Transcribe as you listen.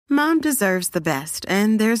Mom deserves the best,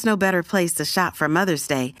 and there's no better place to shop for Mother's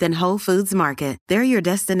Day than Whole Foods Market. They're your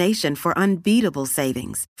destination for unbeatable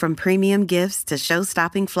savings, from premium gifts to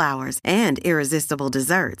show-stopping flowers and irresistible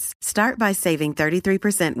desserts. Start by saving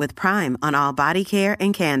 33% with Prime on all body care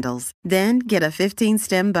and candles. Then get a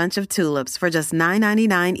 15-stem bunch of tulips for just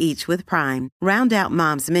 $9.99 each with Prime. Round out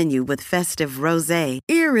Mom's menu with festive rosé,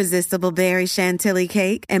 irresistible berry chantilly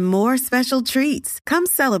cake, and more special treats. Come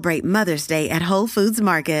celebrate Mother's Day at Whole Foods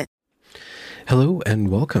Market. Hello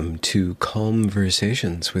and welcome to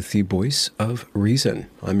Conversations with the Voice of Reason.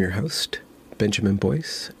 I'm your host, Benjamin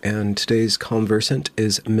Boyce, and today's conversant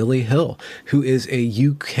is Millie Hill, who is a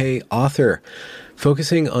UK author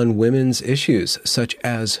focusing on women's issues such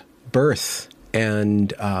as birth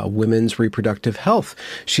and women's reproductive health.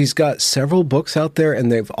 She's got several books out there, and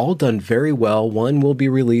they've all done very well. One will be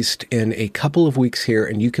released in a couple of weeks here,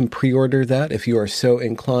 and you can pre-order that if you are so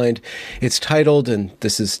inclined. It's titled, and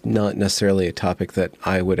this is not necessarily a topic that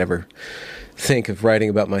I would ever think of writing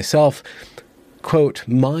about myself, quote,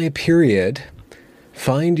 "My Period,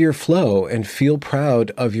 Find Your Flow and Feel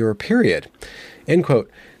Proud of Your Period," end quote.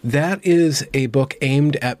 That is a book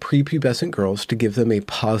aimed at prepubescent girls to give them a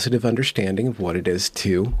positive understanding of what it is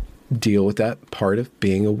to deal with that part of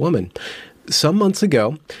being a woman. Some months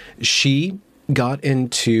ago, she got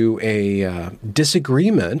into a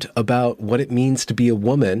disagreement about what it means to be a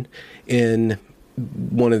woman in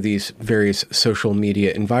one of these various social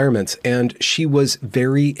media environments, and she was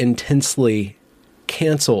very intensely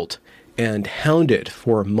canceled and hounded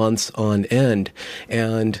for months on end.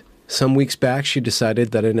 And some weeks back, she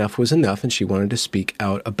decided that enough was enough, and she wanted to speak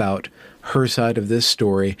out about her side of this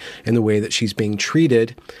story and the way that she's being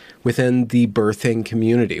treated within the birthing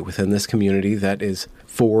community, within this community that is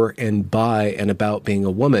for and by and about being a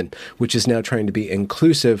woman, which is now trying to be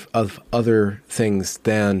inclusive of other things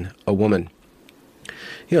than a woman.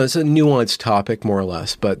 You know, it's a nuanced topic, more or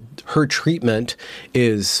less, but her treatment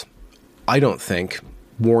is, I don't think,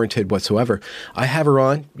 warranted whatsoever. I have her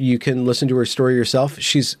on. You can listen to her story yourself.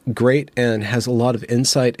 She's great and has a lot of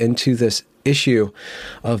insight into this issue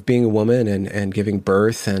of being a woman and giving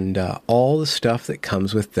birth and all the stuff that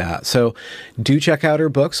comes with that. So do check out her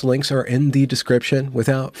books. Links are in the description.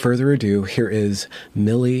 Without further ado, here is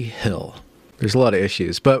Millie Hill. There's a lot of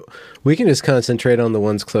issues, but we can just concentrate on the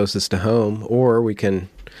ones closest to home, or we can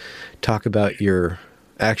talk about your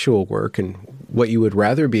actual work and what you would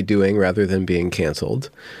rather be doing rather than being canceled,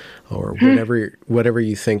 or whatever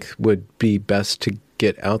you think would be best to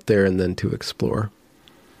get out there and then to explore.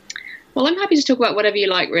 Well, I'm happy to talk about whatever you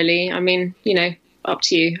like, really. I mean, you know, up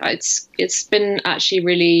to you. It's been actually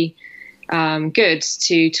really good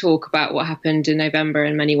to talk about what happened in November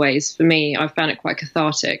in many ways. For me, I found it quite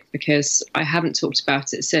cathartic because I haven't talked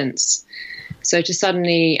about it since. So to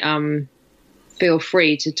suddenly feel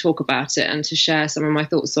free to talk about it and to share some of my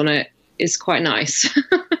thoughts on it is quite nice.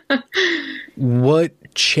 What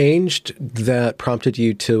changed that prompted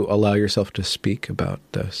you to allow yourself to speak about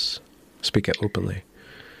this, speak it openly?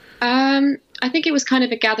 I think it was kind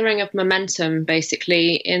of a gathering of momentum,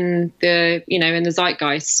 basically, in the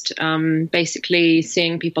zeitgeist. Basically,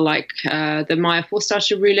 seeing people like the Maya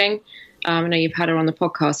Forstater ruling. I know you've had her on the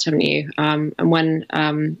podcast, haven't you? And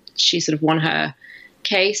when she sort of won her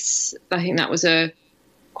case, I think that was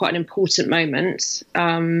quite an important moment.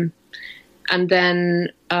 And then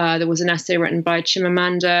there was an essay written by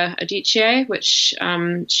Chimamanda Adichie, which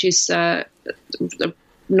she's a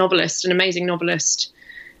novelist, an amazing novelist.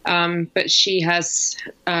 But she has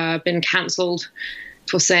been cancelled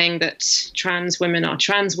for saying that trans women are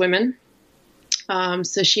trans women.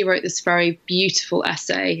 So she wrote this very beautiful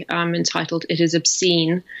essay entitled "It is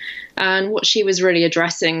Obscene." And what she was really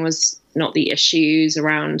addressing was not the issues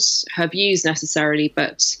around her views necessarily,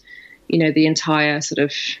 but, you know, the entire sort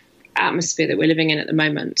of atmosphere that we're living in at the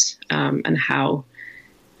moment, and how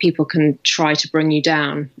people can try to bring you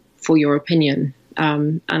down for your opinion.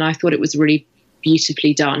 And I thought it was really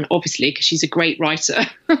beautifully done, obviously, because she's a great writer.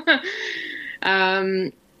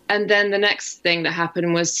 And then the next thing that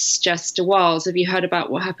happened was Jessica Wiles. Have you heard about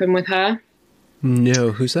what happened with her?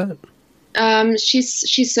 No, who's that?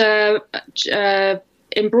 She's a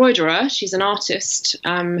embroiderer. She's an artist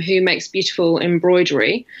who makes beautiful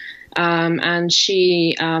embroidery. And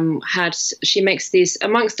she makes these,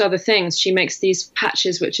 amongst other things, she makes these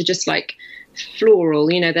patches which are just like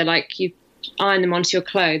floral, you know, they're like you iron them onto your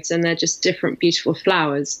clothes and they're just different beautiful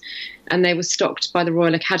flowers. And they were stocked by the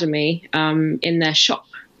Royal Academy in their shop.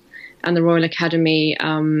 And the Royal Academy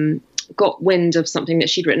got wind of something that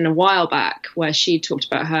she'd written a while back where she talked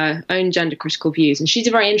about her own gender critical views. And she's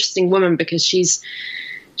a very interesting woman because she's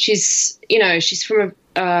from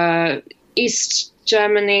East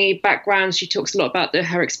Germany background. She talks a lot about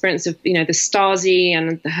her experience of, the Stasi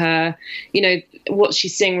and her, what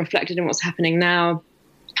she's seeing reflected in what's happening now.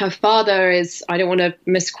 Her father is, I don't want to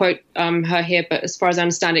misquote her here, but as far as I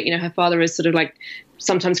understand it, her father is sort of like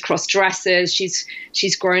sometimes cross dresses.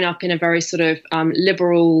 She's grown up in a very sort of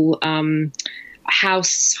liberal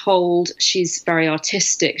household. She's very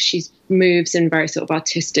artistic. She moves in very sort of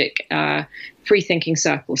artistic, free-thinking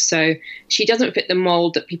circles. So she doesn't fit the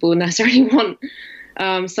mold that people necessarily want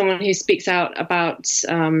someone who speaks out about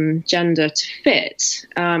gender to fit.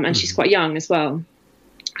 And she's quite young as well.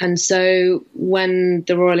 And so when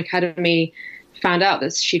the Royal Academy found out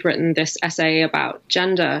that she'd written this essay about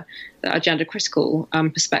gender, a gender critical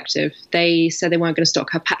perspective, they said they weren't going to stock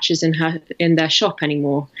her patches in their shop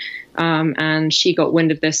anymore. And she got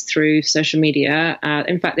wind of this through social media.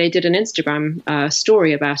 In fact, they did an Instagram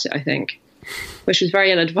story about it, I think, which was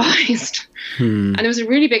very ill-advised. And there was a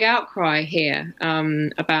really big outcry here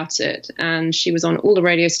about it. And she was on all the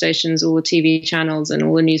radio stations, all the TV channels, and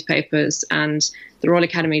all the newspapers. And the Royal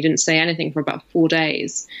Academy didn't say anything for about 4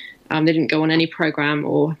 days. They didn't go on any program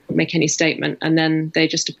or make any statement. And then they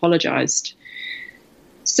just apologized.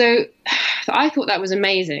 So I thought that was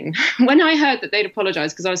amazing. When I heard that they'd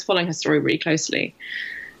apologized, because I was following her story really closely,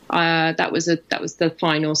 that was the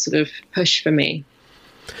final sort of push for me.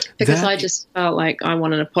 Because I just felt like I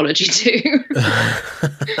want an apology too.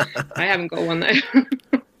 I haven't got one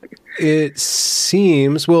though. It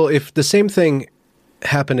seems, well, if the same thing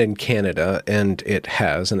happened in Canada, and it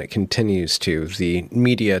has, and it continues to, the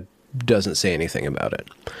media doesn't say anything about it.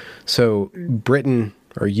 So Britain,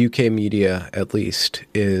 or UK media at least,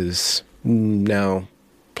 is now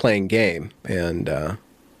playing game and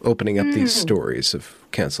opening up these stories of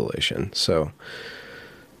cancellation. So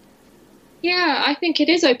yeah, I think it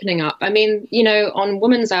is opening up. I mean, on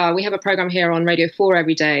Woman's Hour, we have a program here on Radio 4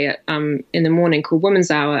 every day in the morning called Woman's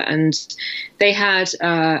Hour. And they had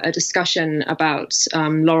a discussion about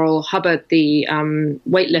Laurel Hubbard, the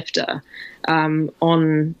weightlifter,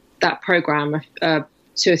 on that program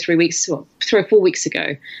 2 or 3 weeks, 3 or 4 weeks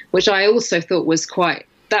ago, which I also thought was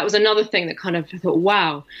that was another thing that kind of thought,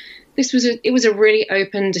 wow, it was a really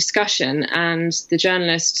open discussion, and the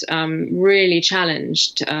journalist really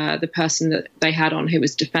challenged the person that they had on who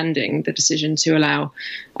was defending the decision to allow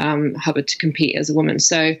Hubbard to compete as a woman.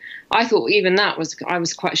 So I thought even I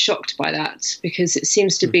was quite shocked by that, because it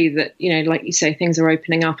seems to be that, like you say, things are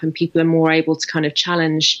opening up and people are more able to kind of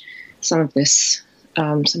challenge some of these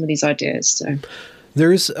ideas. So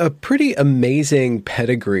there's a pretty amazing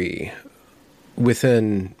pedigree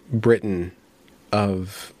within Britain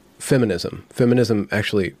of feminism. Feminism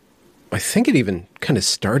actually, I think it even kind of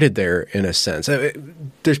started there in a sense. There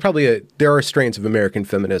are strains of American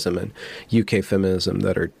feminism and UK feminism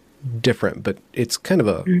that are different, but it's kind of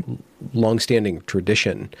a longstanding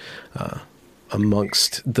tradition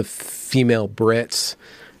amongst the female Brits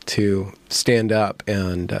to stand up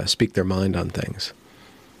and speak their mind on things.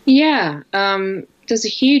 Yeah. There's a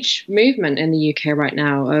huge movement in the UK right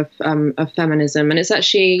now of feminism. And it's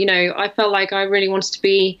actually, I felt like I really wanted to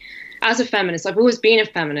be, as a feminist, I've always been a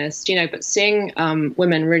feminist, but seeing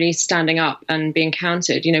women really standing up and being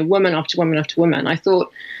counted, woman after woman after woman, I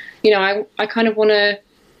thought, I kind of want to,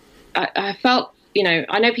 I felt,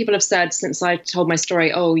 I know people have said since I told my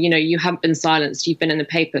story, oh, you haven't been silenced, you've been in the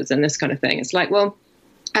papers and this kind of thing. It's like, well,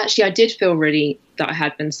 actually, I did feel really that I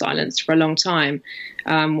had been silenced for a long time.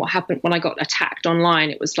 What happened when I got attacked online,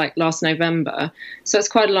 it was like last November. So it's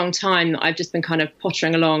quite a long time that I've just been kind of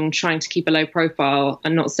pottering along, trying to keep a low profile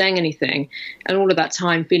and not saying anything. And all of that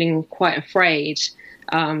time feeling quite afraid,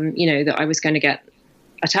 that I was going to get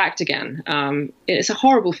attacked again. It's a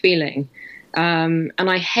horrible feeling. And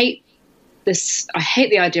I hate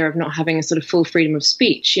the idea of not having a sort of full freedom of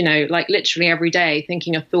speech, like literally every day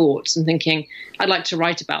thinking of thoughts and thinking, I'd like to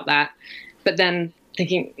write about that. But then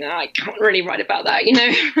thinking, no, I can't really write about that,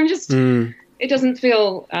 I'm just, it doesn't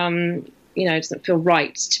feel, it doesn't feel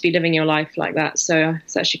right to be living your life like that. So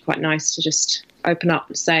it's actually quite nice to just open up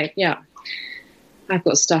and say, yeah, I've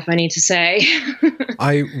got stuff I need to say.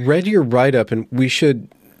 I read your write-up, and we should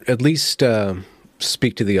at least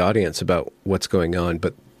speak to the audience about what's going on,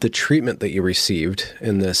 but the treatment that you received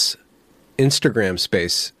in this Instagram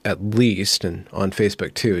space, at least, and on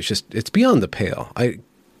Facebook too, it's beyond the pale.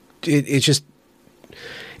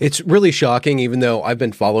 It's really shocking, even though I've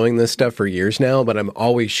been following this stuff for years now, but I'm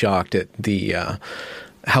always shocked at the,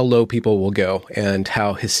 how low people will go and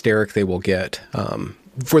how hysteric they will get,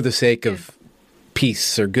 for the sake of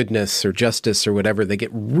peace or goodness or justice or whatever. They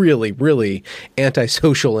get really, really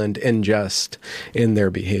antisocial and unjust in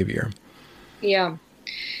their behavior. Yeah.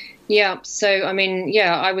 Yeah. So, I mean,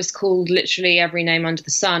 yeah, I was called literally every name under the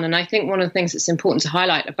sun. And I think one of the things that's important to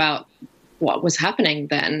highlight about what was happening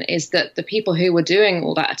then is that the people who were doing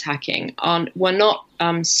all that attacking were not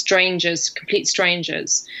strangers, complete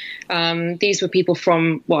strangers. These were people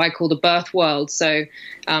from what I call the birth world. So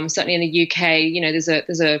certainly in the UK, you know,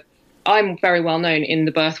 I'm very well known in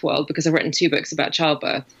the birth world because I've written 2 books about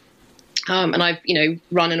childbirth. And I've, you know,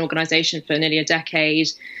 run an organization for nearly a decade.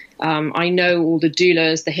 I know all the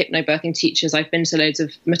doulas, the hypnobirthing teachers. I've been to loads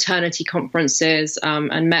of maternity conferences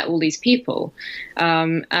and met all these people.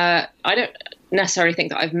 I don't necessarily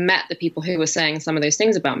think that I've met the people who were saying some of those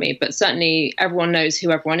things about me, but certainly everyone knows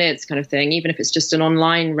who everyone is, kind of thing, even if it's just an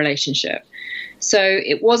online relationship. So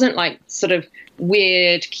it wasn't like sort of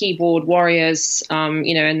weird keyboard warriors,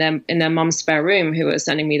 you know, in their mum's spare room who were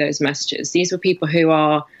sending me those messages. These were people who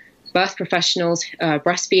are birth professionals,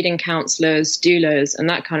 breastfeeding counselors, doulas, and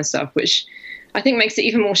that kind of stuff, which I think makes it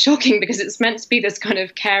even more shocking because it's meant to be this kind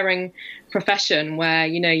of caring profession where,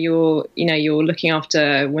 you're looking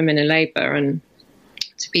after women in labor, and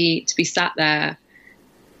to be sat there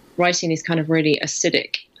writing these kind of really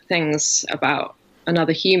acidic things about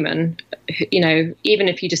another human, even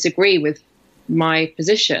if you disagree with my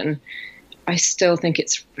position, I still think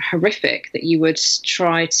it's horrific that you would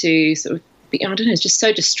try to sort of, I don't know, it's just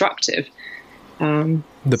so destructive. The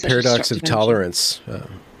paradox of tolerance.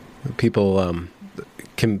 People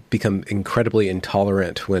can become incredibly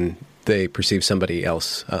intolerant when they perceive somebody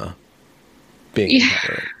else being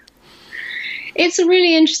intolerant. It's a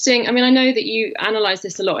really interesting, I know that you analyze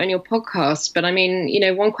this a lot in your podcast, but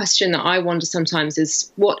one question that I wonder sometimes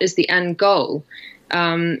is, what is the end goal?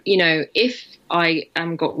 If I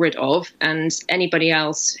am got rid of and anybody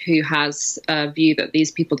else who has a view that these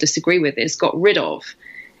people disagree with is got rid of,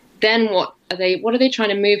 then what are they trying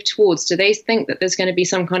to move towards? Do they think that there's going to be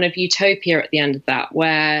some kind of utopia at the end of that,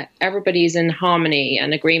 where everybody's in harmony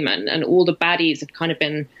and agreement and all the baddies have kind of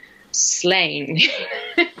been slain?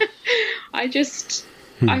 I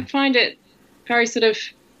find it very sort of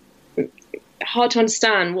hard to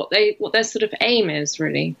understand what their sort of aim is,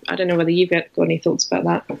 really. I don't know whether you've got any thoughts about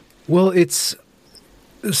that. Well, it's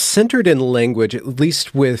centered in language, at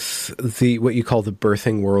least with what you call the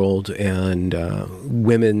birthing world and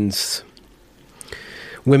women's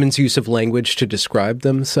use of language to describe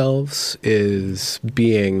themselves is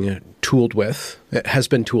being tooled with. It has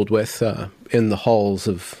been tooled with in the halls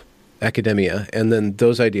of academia, and then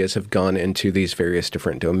those ideas have gone into these various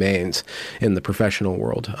different domains in the professional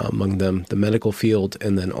world, among them the medical field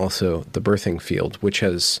and then also the birthing field, which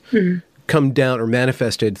has come down or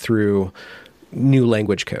manifested through new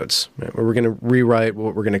language codes. We're going to rewrite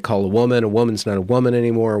what we're going to call a woman. A woman's not a woman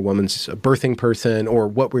anymore. A woman's a birthing person, or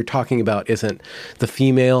what we're talking about isn't the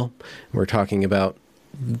female. We're talking about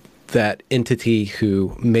that entity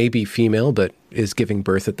who may be female but is giving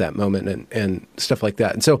birth at that moment, and stuff like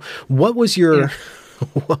that. And so what was your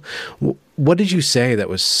what did you say that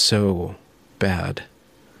was so bad?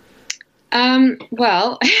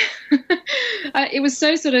 Well, it was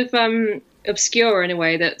so sort of obscure in a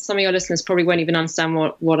way that some of your listeners probably won't even understand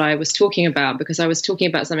what I was talking about, because I was talking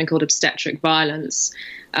about something called obstetric violence.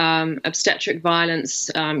 Obstetric violence,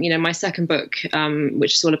 my second book,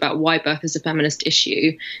 which is all about why birth is a feminist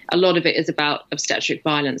issue, a lot of it is about obstetric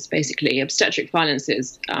violence, basically. Obstetric violence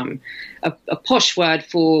is a posh word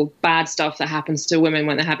for bad stuff that happens to women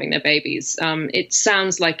when they're having their babies. It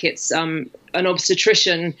sounds like it's an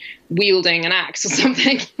obstetrician wielding an axe or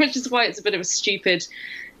something, which is why it's a bit of a stupid...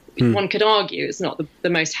 One could argue it's not the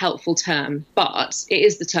most helpful term, but it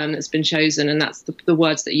is the term that's been chosen, and that's the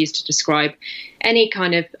words that are used to describe any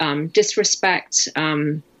kind of disrespect,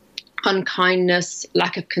 unkindness,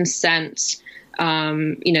 lack of consent,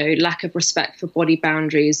 lack of respect for body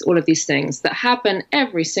boundaries, all of these things that happen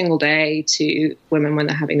every single day to women when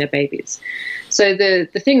they're having their babies. So the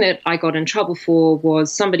thing that I got in trouble for was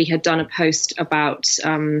somebody had done a post about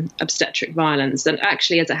obstetric violence. And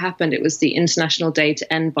actually, as it happened, it was the International Day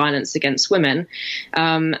to End Violence Against Women. They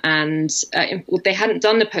hadn't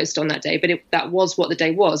done the post on that day, but that was what the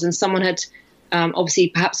day was. And someone had, obviously,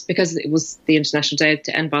 perhaps because it was the International Day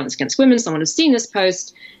to End Violence Against Women, someone had seen this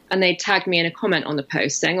post, and they tagged me in a comment on the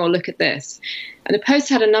post saying, "Oh, look at this." And the post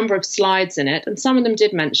had a number of slides in it, and some of them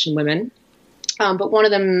did mention women. But one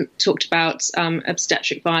of them talked about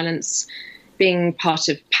obstetric violence being part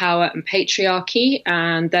of power and patriarchy.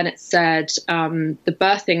 And then it said the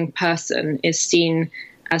birthing person is seen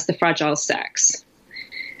as the fragile sex.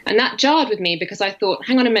 And that jarred with me, because I thought,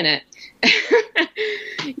 hang on a minute,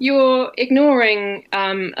 you're ignoring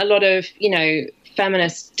a lot of,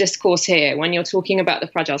 feminist discourse here when you're talking about the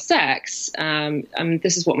fragile sex.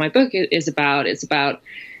 This is what my book is about. It's about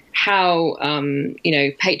how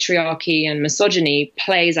patriarchy and misogyny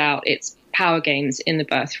plays out its power games in the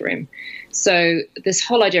birth room. So this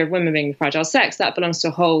whole idea of women being fragile sex, that belongs to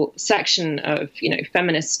a whole section of,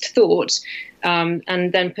 feminist thought.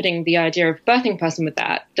 And then putting the idea of birthing person with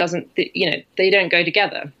that they don't go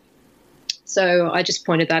together. So I just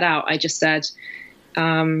pointed that out. I just said,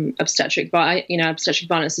 obstetric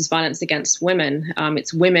violence is violence against women.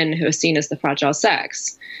 It's women who are seen as the fragile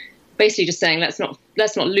sex. Basically just saying, let's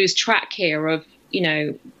not lose track here of,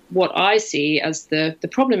 what I see as the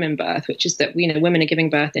problem in birth, which is that women are giving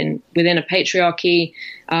birth within a patriarchy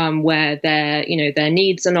where their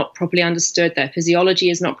needs are not properly understood, their physiology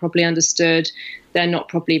is not properly understood, they're not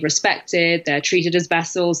properly respected, they're treated as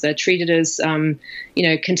vessels, they're treated as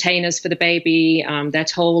containers for the baby. They're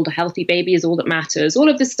told a healthy baby is all that matters. All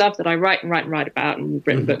of this stuff that I write about and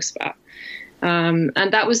written books about. And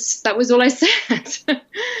that was all I said.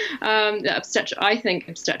 I think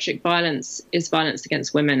obstetric violence is violence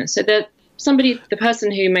against women. So the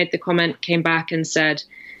person who made the comment came back and said,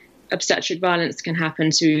 obstetric violence can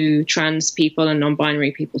happen to trans people and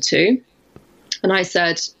non-binary people too. And I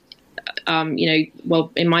said,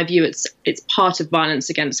 well, in my view, it's part of violence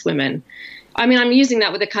against women. I mean, I'm using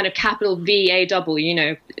that with a kind of capital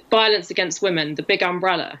VAW, violence against women, the big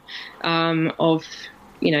umbrella of,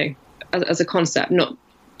 as a concept, not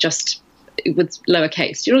just with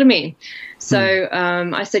lowercase. Do you know what I mean? So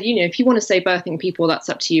I said, if you want to say birthing people, that's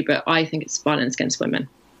up to you, but I think it's violence against women.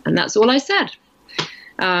 And that's all I said.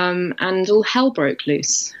 And all hell broke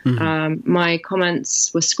loose. My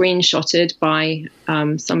comments were screenshotted by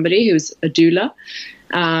somebody who's a doula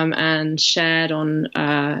and shared on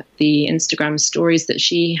the Instagram stories that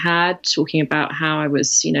she had, talking about how I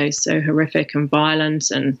was, so horrific and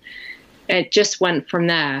violent. And it just went from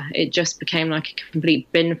there. It just became like a complete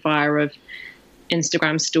bin fire of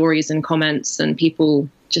Instagram stories and comments and people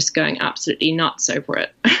just going absolutely nuts over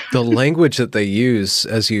it. The language that they use,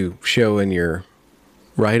 as you show in your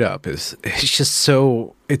write-up, it's just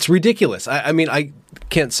so, it's ridiculous. I mean, I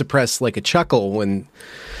can't suppress like a chuckle when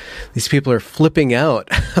these people are flipping out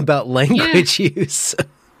about language use.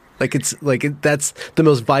 That's the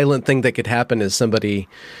most violent thing that could happen, is somebody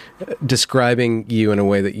describing you in a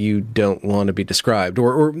way that you don't want to be described,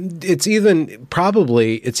 or it's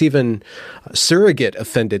even surrogate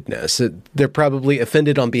offendedness. They're probably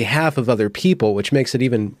offended on behalf of other people, which makes it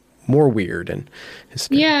even more weird. And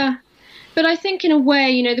yeah, but I think in a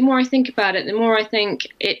way, the more I think about it, the more I think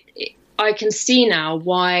I can see now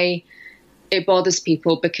why it bothers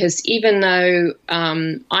people, because even though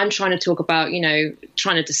I'm trying to talk about,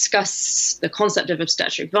 trying to discuss the concept of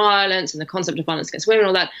obstetric violence and the concept of violence against women and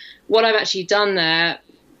all that, what I've actually done there,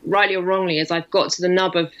 rightly or wrongly, is I've got to the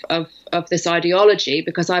nub of this ideology,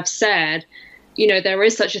 because I've said, there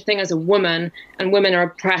is such a thing as a woman, and women are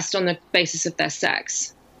oppressed on the basis of their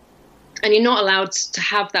sex. And you're not allowed to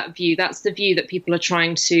have that view. That's the view that people are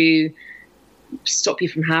trying to stop you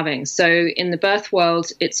from having. So in the birth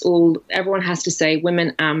world, everyone has to say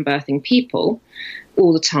women and birthing people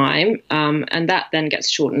all the time. And that then gets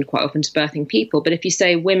shortened quite often to birthing people. But if you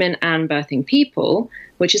say women and birthing people,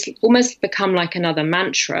 which has almost become like another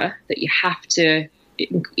mantra that you have to,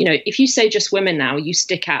 if you say just women now, you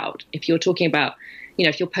stick out. If you're talking about,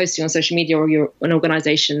 if you're posting on social media, or you're an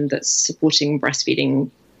organization that's supporting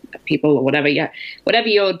breastfeeding people or whatever, whatever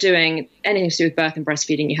you're doing, anything to do with birth and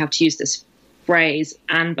breastfeeding, you have to use this phrase,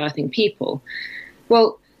 and birthing people.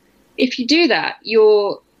 Well, if you do that,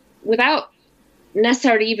 you're, without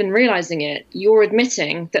necessarily even realizing it, you're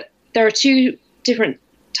admitting that there are two different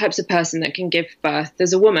types of person that can give birth.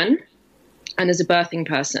 There's a woman and there's a birthing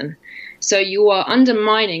person. So you are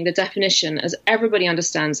undermining the definition, as everybody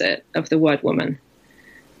understands it, of the word woman.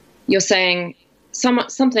 You're saying some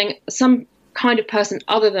kind of person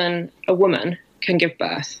other than a woman can give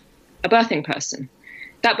birth, a birthing person.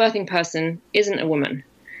 That birthing person isn't a woman.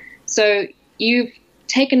 So you've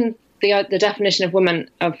taken the definition of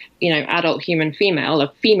woman, of, adult human female,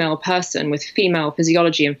 a female person with female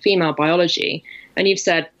physiology and female biology, and you've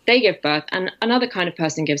said they give birth, and another kind of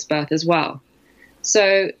person gives birth as well.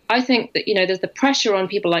 So I think that, there's the pressure on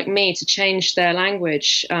people like me to change their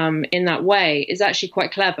language in that way is actually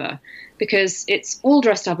quite clever, because it's all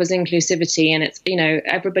dressed up as inclusivity, and it's,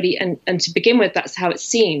 everybody, and to begin with, that's how it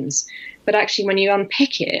seems. But actually, when you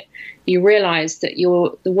unpick it, you realize that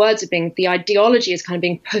the ideology is kind of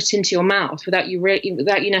being put into your mouth without you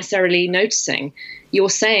necessarily noticing.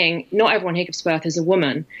 You're saying not everyone who gives birth is a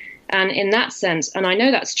woman. And in that sense, and I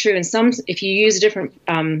know that's true in some, if you use a different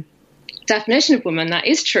definition of woman, that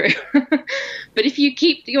is true. But if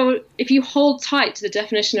you hold tight to the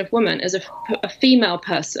definition of woman as a female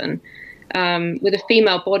person, with a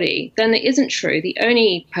female body, then it isn't true. The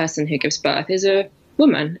only person who gives birth is a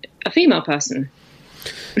woman, a female person.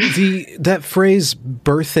 That phrase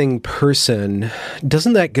birthing person,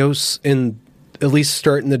 doesn't that go at least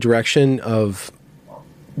start in the direction of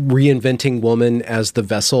reinventing woman as the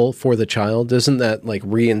vessel for the child? Isn't that like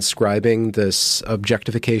reinscribing this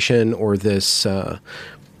objectification or this, I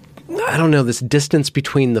don't know, this distance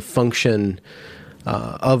between the function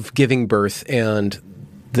of giving birth and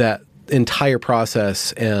that entire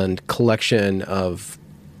process and collection of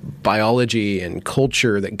biology and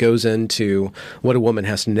culture that goes into what a woman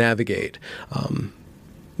has to navigate,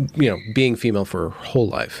 being female for her whole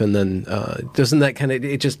life. And then doesn't that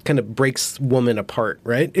it just kind of breaks woman apart,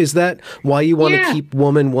 right? Is that why you want to keep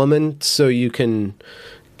woman, so you can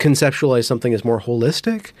conceptualize something as more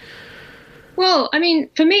holistic? Well, I mean,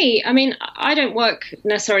 for me, I don't work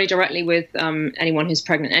necessarily directly with anyone who's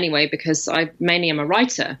pregnant anyway, because I mainly am a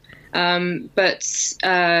writer. But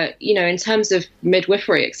in terms of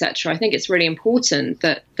midwifery, etc., I think it's really important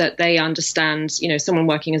that they understand, someone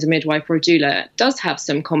working as a midwife or a doula does have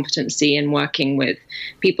some competency in working with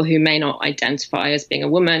people who may not identify as being a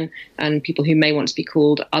woman and people who may want to be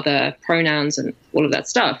called other pronouns and all of that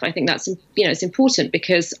stuff. I think that's, it's important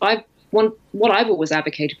because what I've always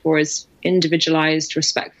advocated for is individualized,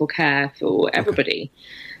 respectful care for everybody.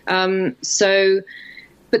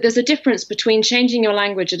 But there's a difference between changing your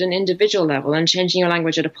language at an individual level and changing your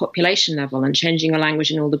language at a population level and changing your language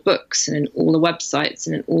in all the books and in all the websites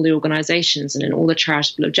and in all the organizations and in all the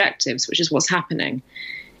charitable objectives, which is what's happening.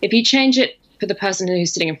 If you change it for the person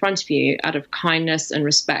who's sitting in front of you out of kindness and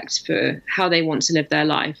respect for how they want to live their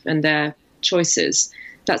life and their choices,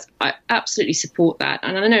 I absolutely support that.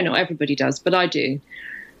 And I know not everybody does, but I do.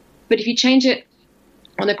 But if you change it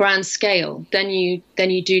on a grand scale, then you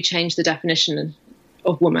do change the definition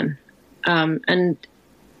of woman. And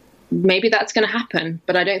maybe that's going to happen,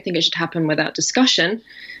 but I don't think it should happen without discussion.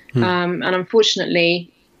 And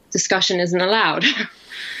unfortunately, discussion isn't allowed.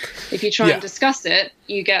 If you try and discuss it,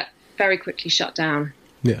 you get very quickly shut down.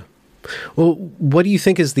 Yeah. Well, what do you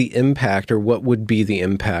think is the impact, or what would be the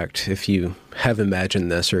impact if you have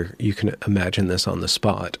imagined this, or you can imagine this on the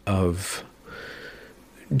spot, of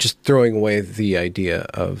just throwing away the idea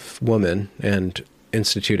of woman and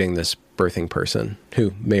instituting this birthing person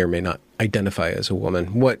who may or may not identify as a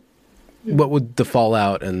woman? What would the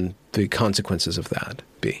fallout and the consequences of that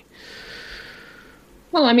be?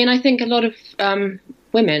 Well, I think a lot of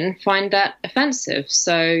women find that offensive.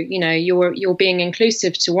 So, you're being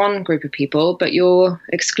inclusive to one group of people, but you're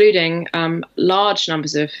excluding large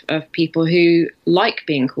numbers of people who like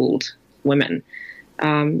being called women,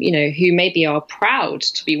 who maybe are proud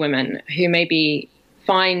to be women, who maybe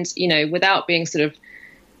find, without being sort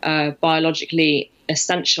of biologically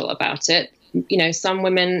essential about it. Some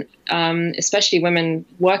women, especially women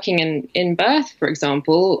working in birth, for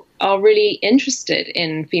example, are really interested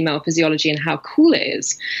in female physiology and how cool it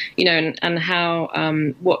is, and how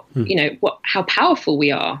how powerful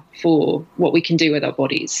we are for what we can do with our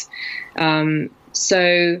bodies.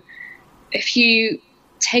 So if you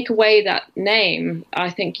take away that name, I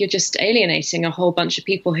think you're just alienating a whole bunch of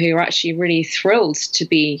people who are actually really thrilled to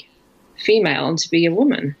be female and to be a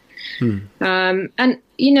woman. And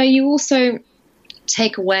you also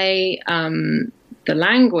take away the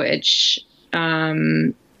language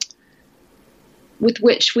with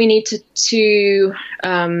which we need to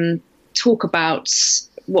talk about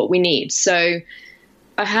what we need. So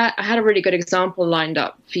I had a really good example lined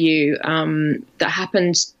up for you that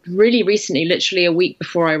happened really recently, literally a week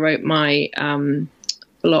before I wrote my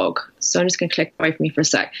blog. So I'm just going to click away from me for a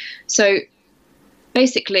sec. So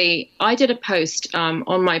basically, I did a post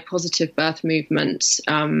on my Positive Birth Movement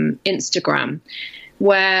Instagram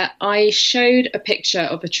where I showed a picture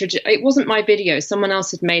of it wasn't my video, someone else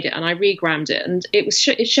had made it, and I regrammed it. And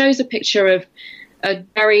it shows a picture of a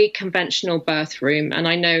very conventional birth room. And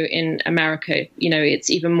I know in America, it's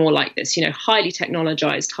even more like this, highly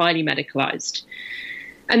technologized, highly medicalized.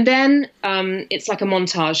 And then it's like a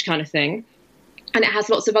montage kind of thing. And it has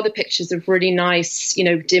lots of other pictures of really nice,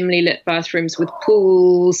 dimly lit birth rooms with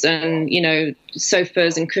pools and,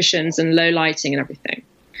 sofas and cushions and low lighting and everything.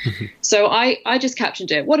 Mm-hmm. So I just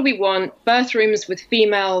captioned it. What do we want? Birth rooms with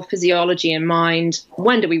female physiology in mind.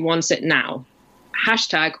 When do we want it? Now.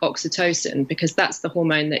 #oxytocin, because that's the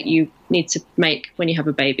hormone that you need to make when you have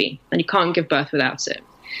a baby, and you can't give birth without it.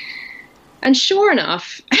 And sure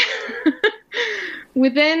enough,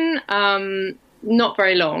 within not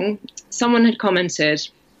very long, someone had commented,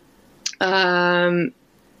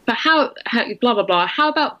 but how blah, blah, blah, how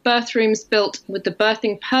about birth rooms built with the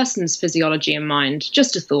birthing person's physiology in mind?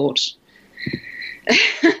 Just a thought.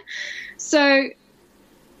 So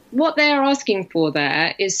what they're asking for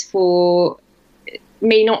there is for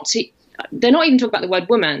me not to, they're not even talking about the word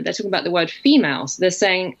woman, they're talking about the word female. So they're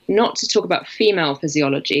saying not to talk about female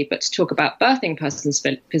physiology, but to talk about birthing person's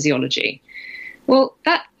physiology. Well,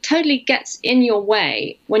 that totally gets in your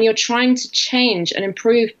way when you're trying to change and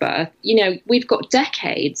improve birth. You know, we've got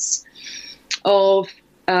decades of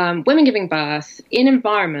women giving birth in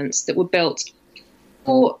environments that were built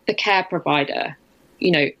for the care provider,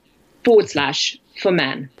 you know, / for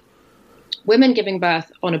men. Women giving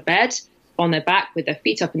birth on a bed, on their back with their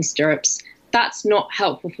feet up in stirrups, that's not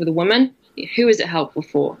helpful for the woman. Who is it helpful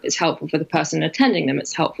for? It's helpful for the person attending them.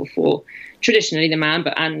 It's helpful for traditionally the man,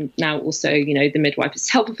 and now also, you know, the midwife. It's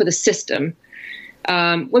helpful for the system.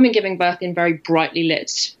 Women giving birth in very brightly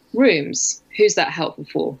lit rooms. Who's that helpful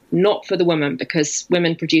for? Not for the woman, because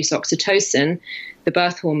women produce oxytocin, the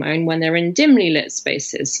birth hormone, when they're in dimly lit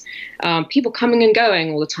spaces. People coming and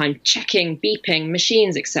going all the time, checking, beeping,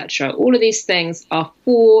 machines, etc. All of these things are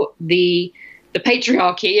for the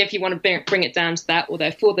patriarchy, if you want to bring it down to that, or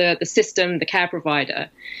they're for the system, the care provider.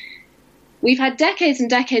 We've had decades and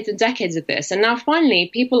decades and decades of this. And now finally,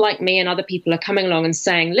 people like me and other people are coming along and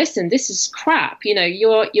saying, listen, this is crap. You know,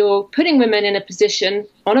 you're putting women in a position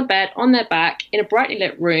on a bed, on their back, in a brightly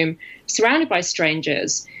lit room, surrounded by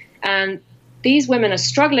strangers. And these women are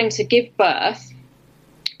struggling to give birth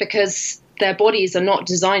because their bodies are not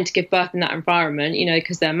designed to give birth in that environment, you know,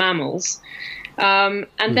 because they're mammals. And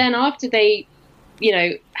then after they, you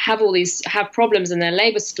know, have problems in their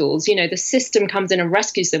labor stools, you know, the system comes in and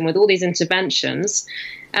rescues them with all these interventions.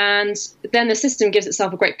 And then the system gives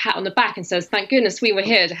itself a great pat on the back and says, thank goodness we were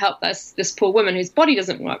here to help this poor woman whose body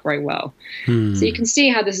doesn't work very well. So you can see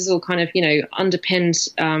how this is all kind of, you know, underpinned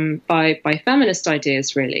by feminist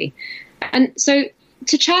ideas, really. And so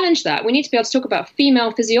to challenge that, we need to be able to talk about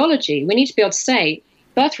female physiology. We need to be able to say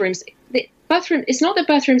birth rooms, it's not that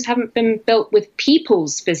birth rooms haven't been built with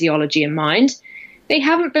people's physiology in mind. They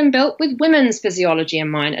haven't been built with women's physiology in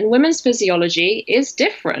mind, and women's physiology is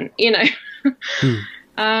different, you know.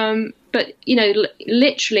 But, you know,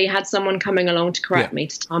 literally had someone coming along to correct me,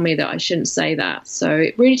 to tell me that I shouldn't say that. So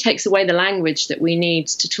it really takes away the language that we need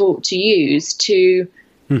to use to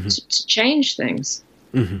change things.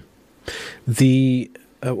 Mm-hmm.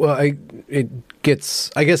 I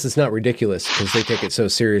guess it's not ridiculous because they take it so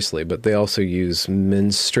seriously, but they also use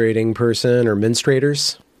menstruating person or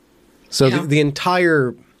menstruators. So the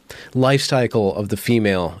entire life cycle of the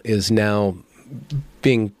female is now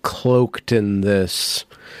being cloaked in this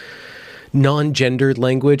non-gendered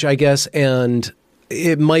language, I guess. And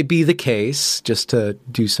it might be the case, just to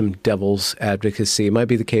do some devil's advocacy, it might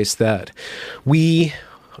be the case that we,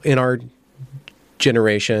 in our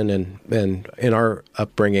generation and in our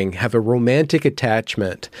upbringing, have a romantic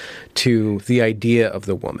attachment to the idea of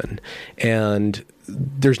the woman. And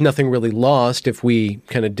there's nothing really lost if we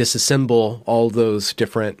kind of disassemble all those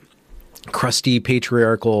different crusty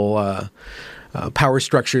patriarchal power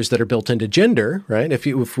structures that are built into gender, right? If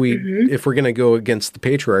we're going to go against the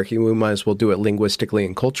patriarchy, we might as well do it linguistically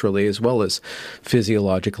and culturally as well as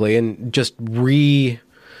physiologically, and just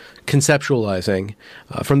conceptualizing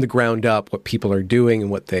from the ground up what people are doing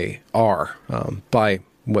and what they are by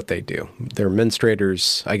what they do. They're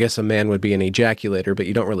menstruators. I guess a man would be an ejaculator, but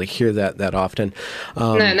you don't really hear that often.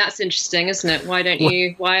 No, and that's interesting, isn't it?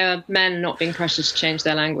 Why are men not being pressured to change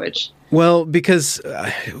their language? Well, because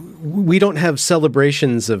we don't have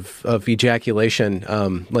celebrations of ejaculation,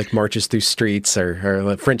 like marches through streets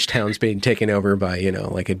or French towns being taken over by, you know,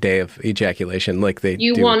 like a day of ejaculation like they do.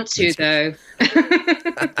 You want to, though.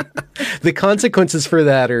 The consequences for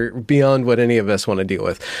that are beyond what any of us want to deal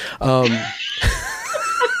with.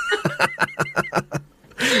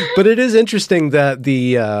 But it is interesting that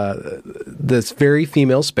this very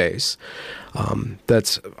female space,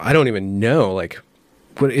 that's, I don't even know, like,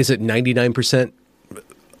 what is it, 99%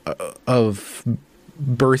 of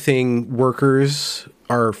birthing workers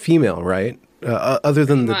are female, right? Other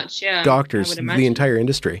than the doctors, the entire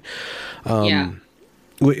industry. And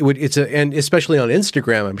especially on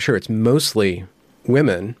Instagram, I'm sure it's mostly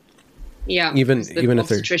women. Yeah, even if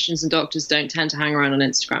obstetricians and doctors don't tend to hang around on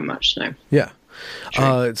Instagram much, no. Yeah.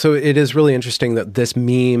 So it is really interesting that this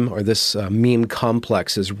meme or this meme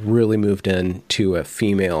complex has really moved into a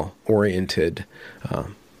female-oriented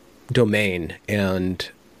domain and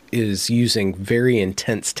is using very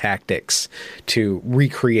intense tactics to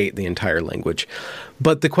recreate the entire language.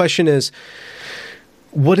 But the question is,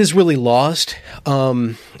 what is really lost?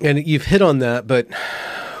 And you've hit on that, but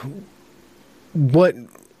what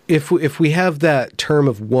if we have that term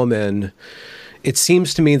of woman it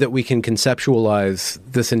seems to me that we can conceptualize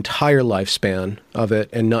this entire lifespan of it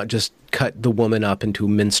and not just cut the woman up into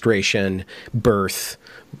menstruation, birth,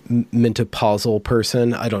 menopausal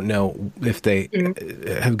person. I don't know if they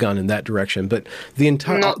have gone in that direction, but the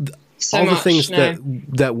entire, all the things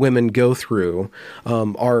that women go through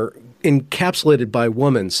are encapsulated by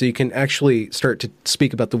woman. So you can actually start to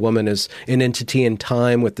speak about the woman as an entity in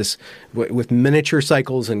time with miniature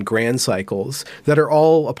cycles and grand cycles that are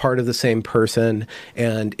all a part of the same person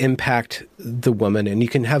and impact the woman. And you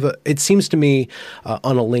can have it seems to me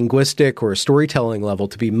on a linguistic or a storytelling level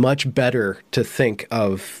to be much better to think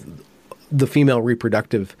of the female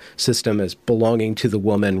reproductive system as belonging to the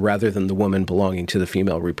woman rather than the woman belonging to the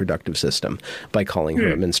female reproductive system by calling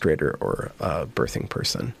her a menstruator or a birthing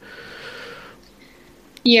person.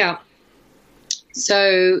 Yeah.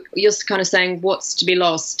 So you're kind of saying what's to be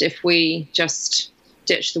lost if we just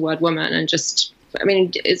ditch the word woman and just, I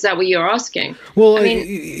mean, is that what you're asking? Well, I mean,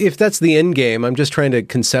 if that's the end game, I'm just trying to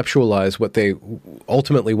conceptualize what they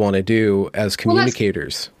ultimately want to do as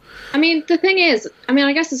communicators. I mean, the thing is,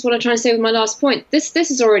 I guess that's what I'm trying to say with my last point. This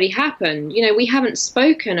has already happened. You know, we haven't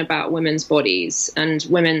spoken about women's bodies and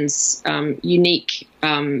women's unique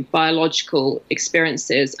biological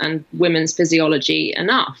experiences and women's physiology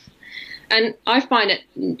enough. And I find it,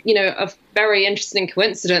 you know, a very interesting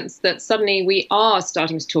coincidence that suddenly we are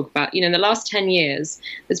starting to talk about, you know, in the last 10 years,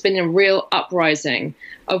 there's been a real uprising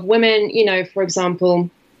of women, you know, for example,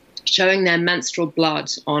 showing their menstrual blood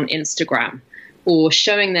on Instagram, or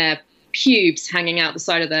showing their pubes hanging out the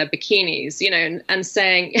side of their bikinis, you know, and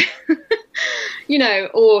saying, you know,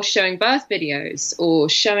 or showing birth videos, or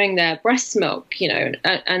showing their breast milk, you know,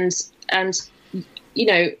 and you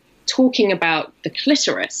know, talking about the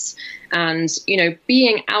clitoris, and, you know,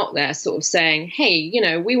 being out there sort of saying, hey, you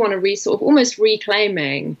know, we want to sort of almost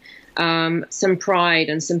reclaiming some pride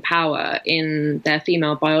and some power in their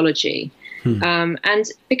female biology. And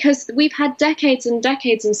because we've had decades and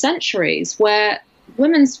decades and centuries where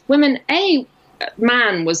man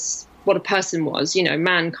was what a person was, you know,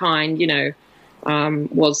 mankind, you know,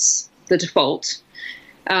 was the default.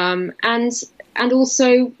 And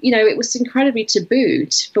also, you know, it was incredibly taboo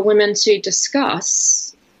for women to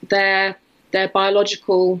discuss their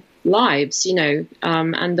biological lives, you know,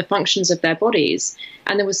 and the functions of their bodies.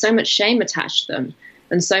 And there was so much shame attached to them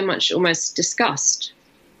and so much almost disgust.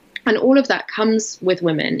 And all of that comes with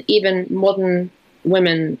women, even modern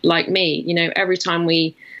women like me. You know, every time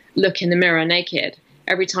we look in the mirror naked,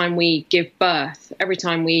 every time we give birth, every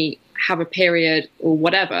time we have a period or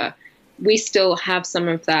whatever, we still have some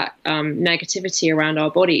of that negativity around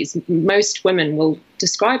our bodies. Most women will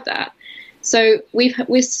describe that. So we're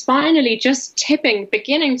finally just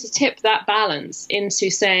beginning to tip that balance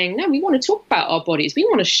into saying, no, we want to talk about our bodies. We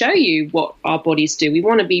want to show you what our bodies do. We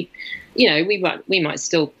want to be, you know, we might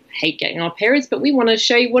still hate getting our periods, but we want to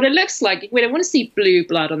show you what it looks like. We don't want to see blue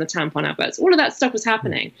blood on the tampon adverts. All of that stuff was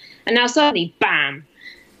happening. And now suddenly, bam,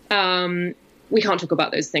 we can't talk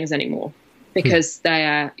about those things anymore because they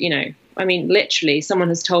are, you know, I mean, literally someone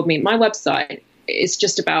has told me my website is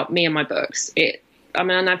just about me and my books.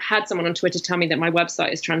 And I've had someone on Twitter tell me that my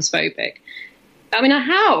website is transphobic. I mean,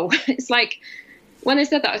 how? It's like, when they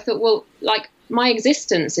said that, I thought, well, like, my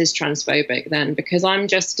existence is transphobic then, because I'm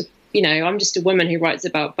just a woman who writes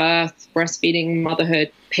about birth, breastfeeding, motherhood,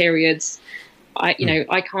 periods. I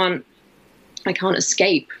can't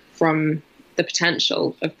escape from the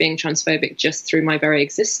potential of being transphobic just through my very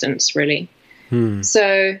existence, really.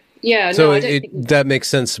 So, yeah. So that makes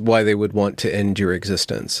sense why they would want to end your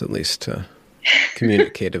existence, at least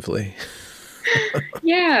communicatively.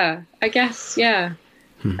 Yeah, I guess, yeah.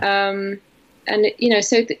 And, you know,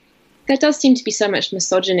 so there does seem to be so much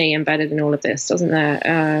misogyny embedded in all of this, doesn't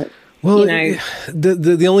there? Well, you know,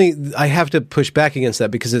 the only, I have to push back against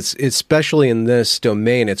that because it's especially in this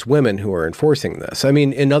domain, it's women who are enforcing this. I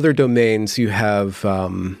mean, in other domains, you have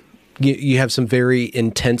you have some very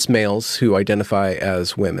intense males who identify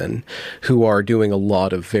as women who are doing a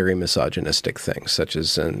lot of very misogynistic things, such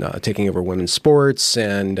as taking over women's sports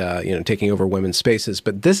and taking over women's spaces.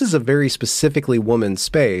 But this is a very specifically women's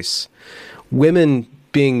space. Women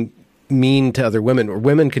being mean to other women or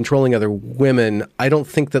women controlling other women, I don't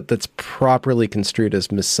think that that's properly construed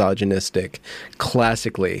as misogynistic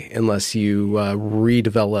classically, unless you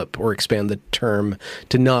redevelop or expand the term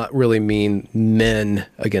to not really mean men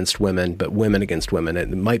against women, but women against women. It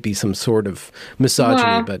might be some sort of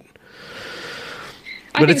misogyny, but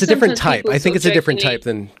it's a different type. I think it's a different type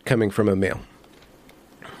than coming from a male.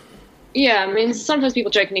 Yeah, I mean, sometimes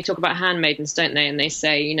people jokingly talk about handmaidens, don't they? And they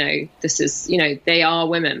say, you know, this is, you know, they are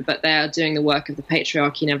women, but they are doing the work of the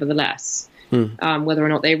patriarchy nevertheless, whether or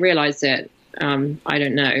not they realize it. I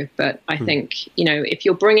don't know. But I think, if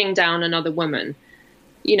you're bringing down another woman,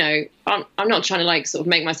 I'm not trying to like sort of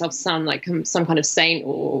make myself sound like some kind of saint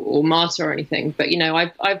or martyr or anything. But,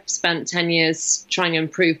 I've spent 10 years trying to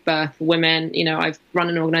improve birth for women. I've run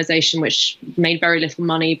an organization which made very little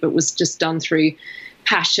money, but was just done through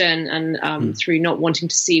passion and through not wanting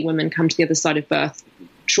to see women come to the other side of birth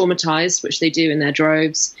traumatized, which they do in their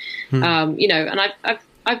droves. And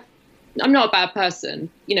I'm not a bad person,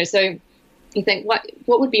 so you think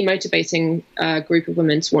what would be motivating a group of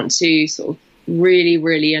women to want to sort of really,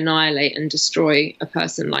 really annihilate and destroy a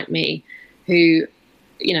person like me who,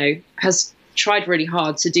 has tried really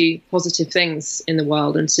hard to do positive things in the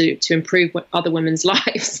world and to improve other women's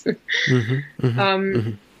lives.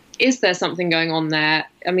 Is there something going on there?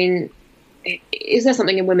 I mean, is there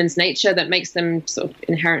something in women's nature that makes them sort of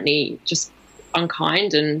inherently just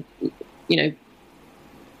unkind and,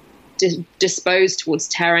 disposed towards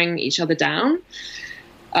tearing each other down?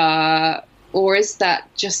 Or is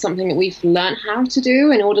that just something that we've learned how to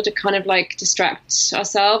do in order to kind of like distract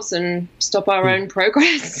ourselves and stop our own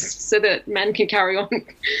progress so that men can carry on,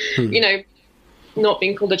 not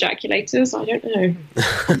being called ejaculators? I don't know.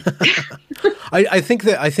 I think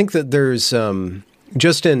that there's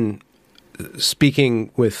just in speaking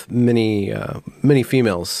with many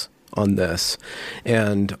females on this,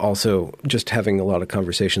 and also just having a lot of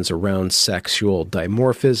conversations around sexual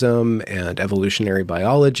dimorphism and evolutionary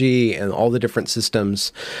biology and all the different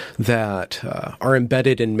systems that are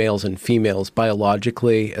embedded in males and females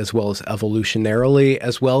biologically, as well as evolutionarily,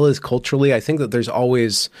 as well as culturally. I think that there's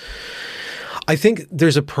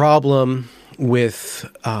a problem with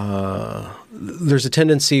there's a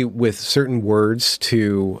tendency with certain words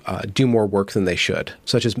to do more work than they should,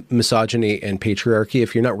 such as misogyny and patriarchy.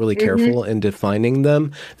 If you're not really careful in defining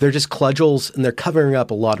them, they're just cudgels and they're covering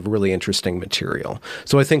up a lot of really interesting material.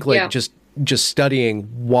 So I think just studying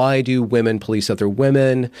why do women police other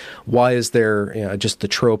women, why is there just the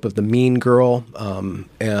trope of the mean girl,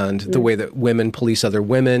 and the way that women police other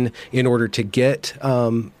women in order to get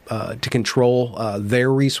to control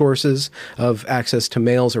their resources of access to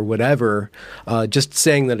males or whatever. Just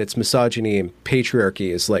saying that it's misogyny and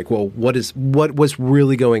patriarchy is like, well, what was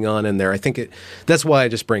really going on in there? I think that's why I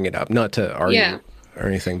just bring it up, not to argue or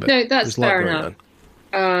anything. But no, that's fair enough.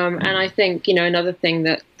 And I think, another thing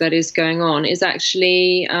that is going on is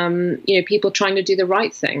actually, people trying to do the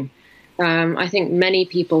right thing. I think many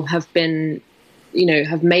people have been,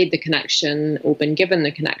 have made the connection or been given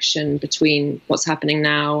the connection between what's happening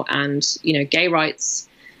now and, gay rights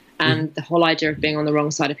and the whole idea of being on the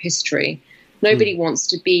wrong side of history. Nobody wants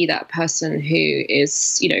to be that person who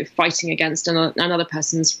is, fighting against another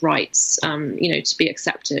person's rights, to be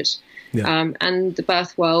accepted. Yeah. And the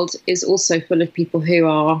birth world is also full of people who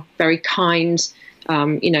are very kind,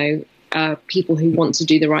 people who want to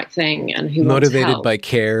do the right thing and who motivated want to help. By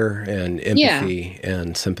care and empathy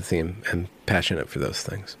and sympathy and passionate for those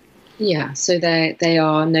things. Yeah, so they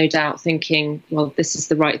are no doubt thinking, well, this is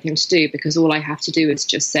the right thing to do because all I have to do is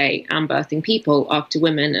just say I'm birthing people after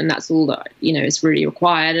women, and that's all that is really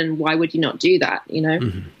required. And why would you not do that?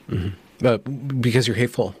 But because you're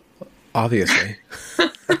hateful, obviously.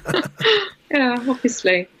 Yeah,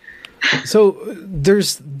 obviously. So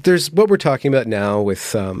there's what we're talking about now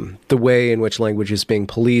with the way in which language is being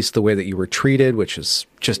policed, the way that you were treated, which is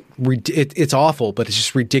just it's awful, but it's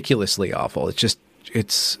just ridiculously awful.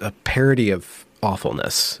 It's a parody of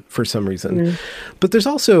awfulness for some reason. But there's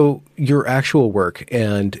also your actual work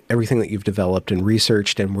and everything that you've developed and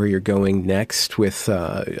researched and where you're going next with,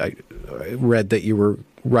 I read that you were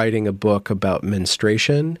writing a book about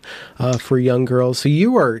menstruation for young girls. So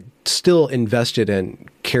you are still invested in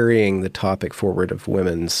carrying the topic forward of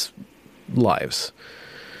women's lives.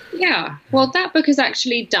 Yeah. Well, that book is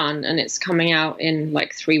actually done and it's coming out in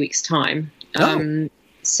like 3 weeks' time.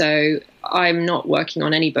 So I'm not working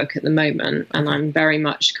on any book at the moment, and I'm very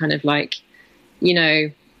much kind of like,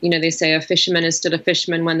 they say a fisherman is still a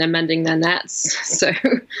fisherman when they're mending their nets. So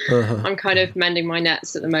I'm kind of mending my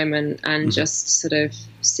nets at the moment and just sort of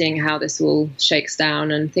seeing how this all shakes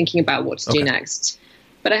down and thinking about what to do next.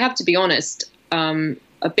 But I have to be honest,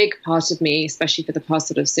 a big part of me, especially for the past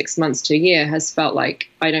sort of 6 months to a year, has felt like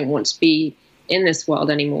I don't want to be in this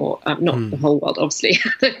world anymore. Not the whole world, obviously.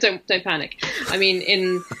 don't panic. I mean,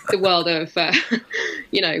 in the world of,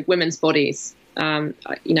 women's bodies.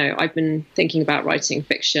 I've been thinking about writing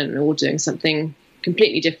fiction or doing something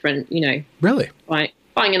completely different, Really? Like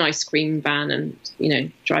buying an ice cream van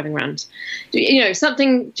and, driving around.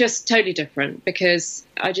 Something just totally different, because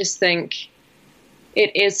I just think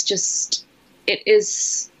it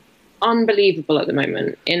is unbelievable at the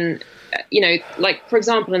moment. In, like, for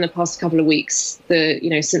example, in the past couple of weeks,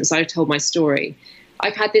 since I told my story,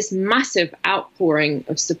 I've had this massive outpouring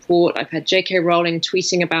of support. I've had J.K. Rowling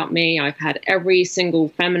tweeting about me. I've had every single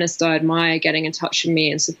feminist I admire getting in touch with me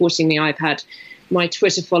and supporting me. I've had my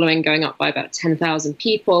Twitter following going up by about 10,000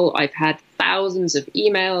 people. I've had thousands of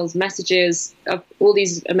emails, messages of all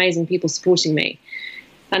these amazing people supporting me.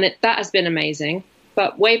 And that has been amazing.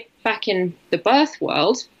 But way back in the birth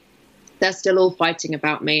world, they're still all fighting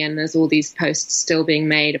about me. And there's all these posts still being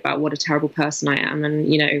made about what a terrible person I am.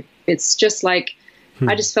 And, it's just like,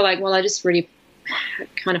 I just feel like, well, I just really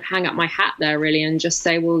kind of hang up my hat there, really, and just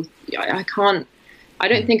say, well, I can't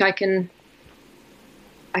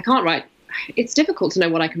write. It's difficult to know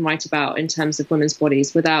what I can write about in terms of women's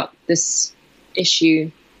bodies without this issue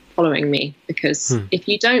following me, because if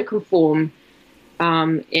you don't conform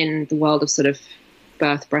in the world of sort of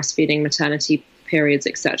birth, breastfeeding, maternity periods,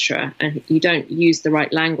 etc., and you don't use the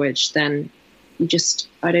right language, then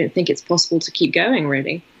I don't think it's possible to keep going,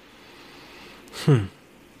 really.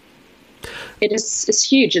 It's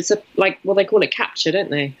huge. It's they call it capture, don't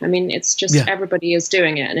they? I mean, it's just everybody is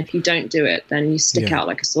doing it, and if you don't do it, then you stick out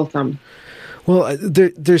like a sore thumb. Well,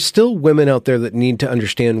 there's still women out there that need to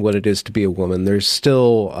understand what it is to be a woman. There's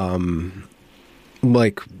still,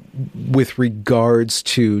 with regards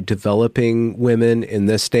to developing women in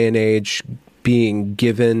this day and age, being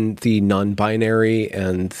given the non-binary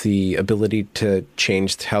and the ability to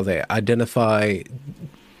change how they identify.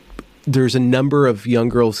 There's a number of young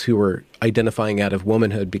girls who are identifying out of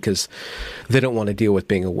womanhood because they don't want to deal with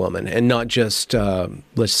being a woman, and not just,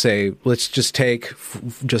 let's just take,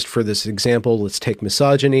 just for this example, let's take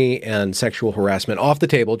misogyny and sexual harassment off the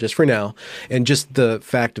table just for now, and just the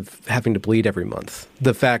fact of having to bleed every month,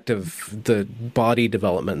 the fact of the body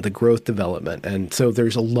development, the growth development. And so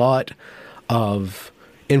there's a lot of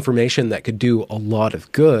information that could do a lot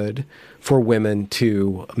of good for women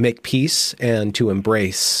to make peace and to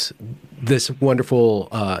embrace this wonderful,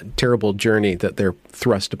 terrible journey that they're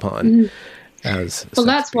thrust upon. As well,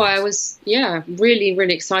 that's why I was, really,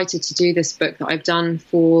 really excited to do this book that I've done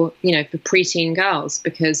for preteen girls,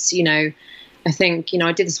 because, I think,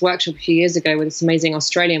 I did this workshop a few years ago with this amazing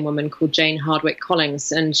Australian woman called Jane Hardwick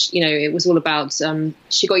Collins. And, it was all about,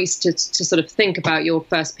 she got used to sort of think about your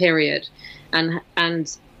first period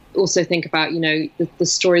and also think about, the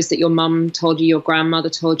stories that your mum told you, your grandmother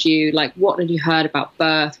told you, like, what had you heard about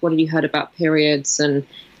birth? What had you heard about periods? And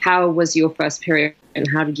how was your first period? And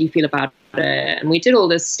how did you feel about it? And we did all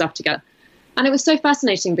this stuff together. And it was so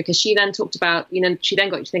fascinating because she then talked about, she then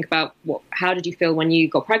got you to think about how did you feel when you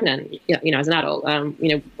got pregnant, as an adult?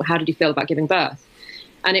 How did you feel about giving birth?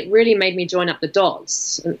 And it really made me join up the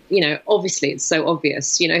dots. And, obviously it's so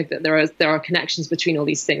obvious, that there are connections between all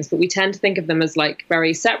these things, but we tend to think of them as like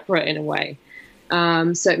very separate in a way.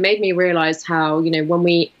 So it made me realize how, when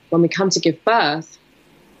we come to give birth,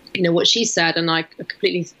 what she said, and I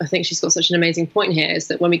think she's got such an amazing point here, is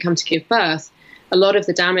that when we come to give birth, a lot of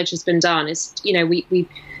the damage has been done. Is,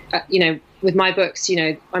 with my books,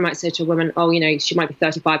 I might say to a woman, she might be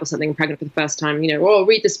 35 or something, pregnant for the first time, or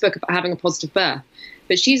read this book about having a positive birth.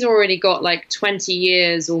 But she's already got like 20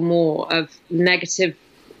 years or more of negative,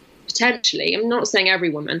 potentially. I'm not saying every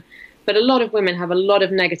woman, but a lot of women have a lot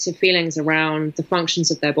of negative feelings around the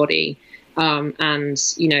functions of their body, and,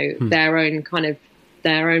 their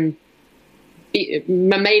own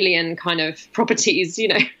mammalian kind of properties,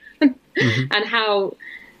 and how,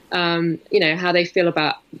 how they feel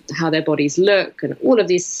about how their bodies look, and all of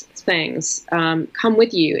these things come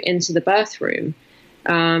with you into the birth room.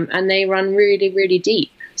 And they run really, really deep.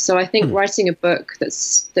 So I think writing a book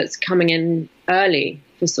that's coming in early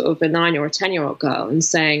for sort of a 9 or a 10-year-old girl and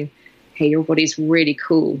saying, hey, your body's really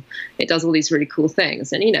cool. It does all these really cool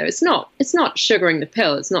things. And, it's not sugaring the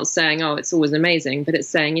pill. It's not saying, oh, it's always amazing, but it's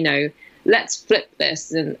saying, let's flip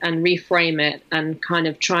this and reframe it and kind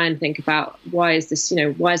of try and think about why is this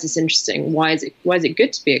interesting? Why is it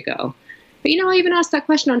good to be a girl? But, I even asked that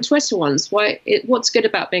question on Twitter once, what's good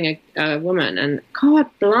about being a woman? And God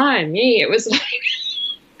blimey, it was like,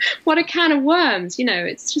 what a can of worms,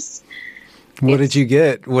 it's just. What did you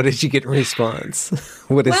get? What did you get in response?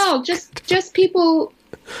 Just people,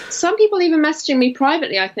 some people even messaging me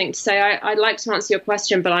privately, I think, to say, I'd like to answer your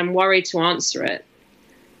question, but I'm worried to answer it.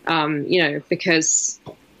 Because,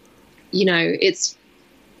 it's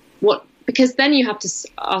because then you have to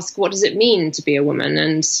ask, what does it mean to be a woman?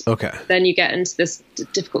 And then you get into this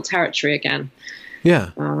difficult territory again.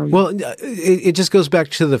 Yeah. Well, it just goes back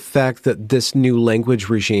to the fact that this new language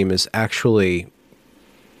regime is actually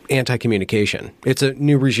anti-communication. It's a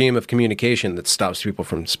new regime of communication that stops people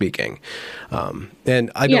from speaking.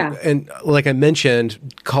 And I don't, and like I mentioned,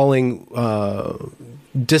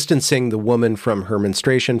 distancing the woman from her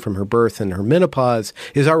menstruation, from her birth and her menopause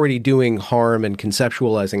is already doing harm, and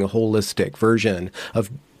conceptualizing a holistic version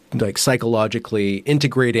of like psychologically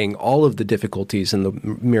integrating all of the difficulties and the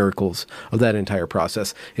miracles of that entire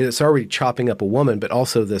process. It's already chopping up a woman, but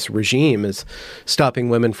also this regime is stopping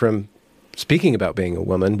women from speaking about being a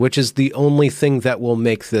woman, which is the only thing that will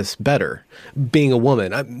make this better. Being a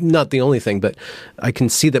woman, not the only thing, but I can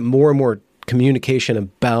see that more and more communication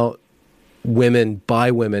about women, by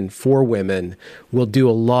women, for women will do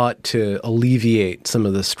a lot to alleviate some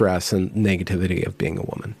of the stress and negativity of being a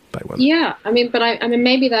woman by women. Yeah, I mean,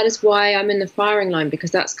 maybe that is why I'm in the firing line, because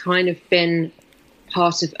that's kind of been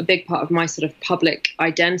a big part of my sort of public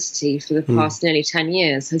identity for the past nearly 10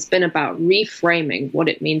 years has been about reframing what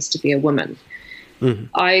it means to be a woman.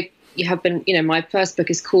 My first book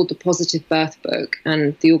is called The Positive Birth Book,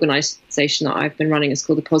 and the organization that I've been running is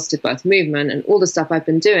called the Positive Birth Movement. And all the stuff I've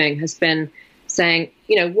been doing has been saying,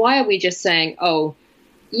 why are we just saying, oh,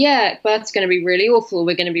 yeah, birth's going to be really awful.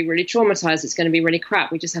 We're going to be really traumatized. It's going to be really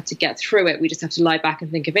crap. We just have to get through it. We just have to lie back and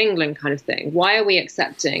think of England kind of thing. Why are we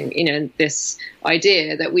accepting, this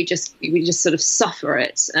idea that we just sort of suffer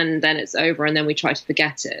it and then it's over and then we try to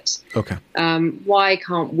forget it? Okay. Why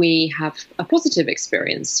can't we have a positive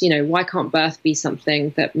experience? Why can't birth be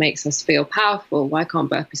something that makes us feel powerful? Why can't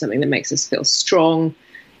birth be something that makes us feel strong,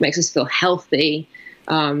 makes us feel healthy?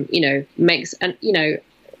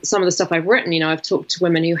 Some of the stuff I've written, I've talked to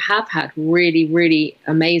women who have had really, really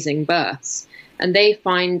amazing births, and they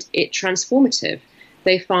find it transformative.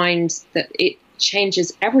 They find that it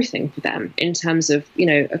changes everything for them in terms of,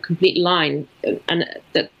 a complete line, and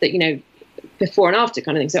that before and after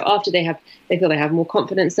kind of thing. So after they feel they have more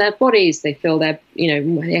confidence in their bodies, they feel they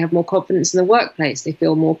have more confidence in the workplace, they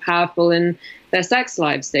feel more powerful in their sex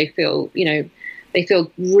lives, they feel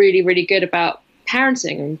really, really good about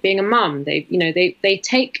parenting and being a mum. They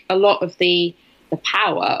take a lot of the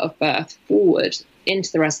power of birth forward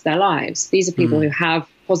into the rest of their lives. These are people who have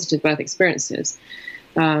positive birth experiences.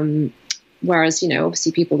 Whereas,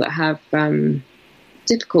 obviously people that have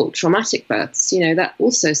difficult traumatic births, that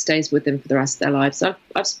also stays with them for the rest of their lives.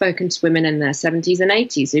 I've spoken to women in their 70s and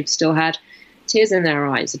 80s who've still had tears in their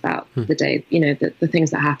eyes about the day, the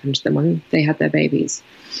things that happened to them when they had their babies.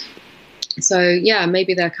 So, yeah,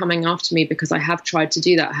 maybe they're coming after me because I have tried to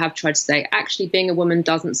do that. I have tried to say, actually, being a woman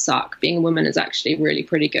doesn't suck. Being a woman is actually really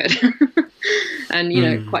pretty good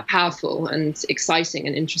and, quite powerful and exciting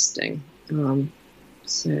and interesting.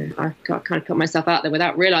 So I've kind of put myself out there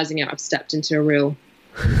without realizing it. I've stepped into a real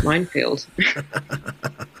minefield.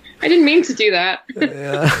 I didn't mean to do that.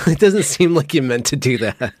 It doesn't seem like you meant to do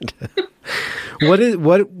that.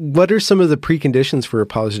 What are some of the preconditions for a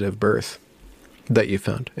positive birth that you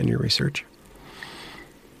found in your research?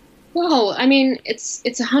 Well, I mean, it's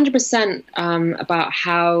 100% about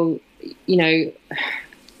how,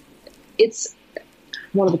 it's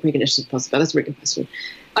one of the preconditions of positive birth. That's a really good question.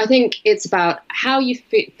 I think it's about how you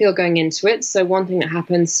feel going into it. So one thing that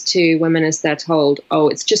happens to women is they're told, oh,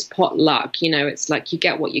 it's just pot luck. It's like you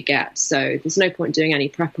get what you get. So there's no point doing any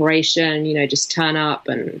preparation, just turn up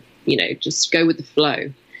and, just go with the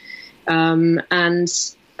flow. And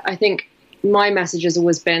I think my message has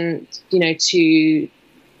always been, to,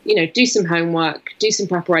 do some homework, do some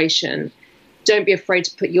preparation. Don't be afraid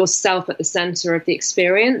to put yourself at the center of the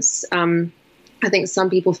experience. I think some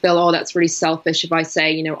people feel, oh, that's really selfish if I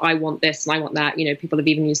say, I want this and I want that. People have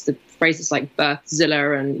even used the phrases like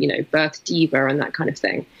birthzilla and, birth diva and that kind of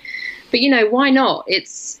thing. But, why not?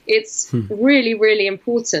 It's really, really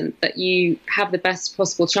important that you have the best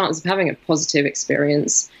possible chance of having a positive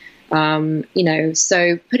experience.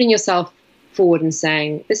 So putting yourself forward and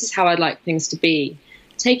saying, this is how I'd like things to be,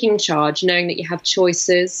 taking charge, knowing that you have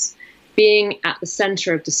choices, being at the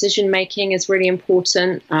center of decision making is really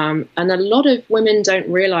important. And a lot of women don't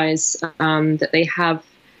realize that they have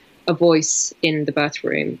a voice in the birth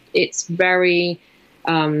room. It's very,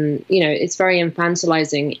 it's very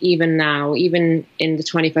infantilizing even now, even in the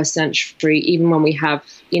 21st century, even when we have,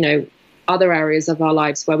 other areas of our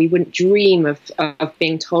lives where we wouldn't dream of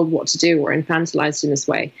being told what to do or infantilized in this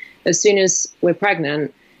way. As soon as we're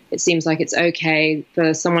pregnant, it seems like it's okay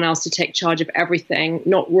for someone else to take charge of everything,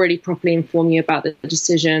 not really properly inform you about the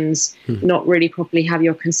decisions, not really properly have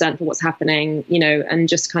your consent for what's happening, and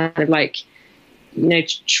just kind of like,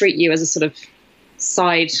 treat you as a sort of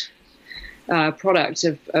side product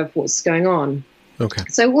of what's going on. Okay.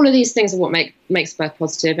 So all of these things are what makes birth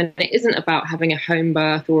positive, and it isn't about having a home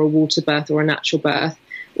birth or a water birth or a natural birth.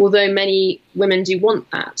 although many women do want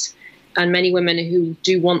that, and many women who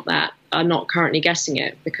do want that are not currently getting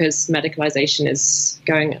it because medicalization is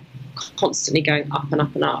constantly going up and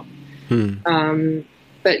up and up.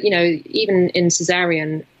 But, even in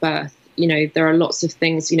cesarean birth, there are lots of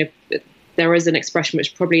things, there is an expression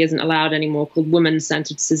which probably isn't allowed anymore called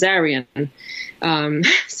woman-centered cesarean.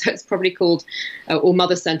 So it's probably called, or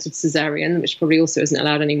mother-centered cesarean, which probably also isn't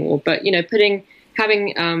allowed anymore. But,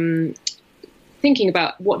 thinking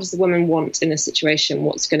about what does the woman want in this situation,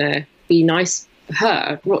 what's going to be nice for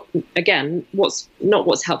her. Again, what's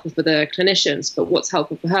helpful for the clinicians, but what's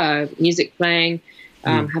helpful for her, music playing,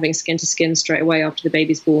 having skin to skin straight away after the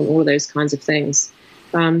baby's born, all of those kinds of things.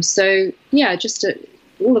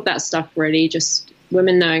 All of that stuff, really, just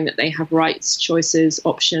women knowing that they have rights, choices,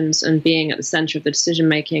 options, and being at the center of the decision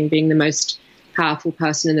making, being the most powerful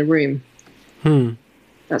person in the room.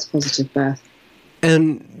 That's positive birth.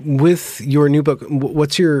 And with your new book,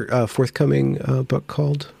 what's your forthcoming book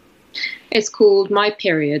called? It's called My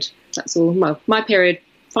Period. That's all. My Period.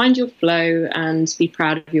 Find your flow and be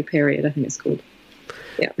proud of your period, I think it's called.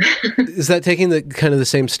 Yeah. Is that taking the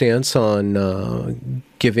same stance on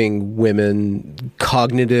giving women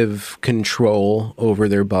cognitive control over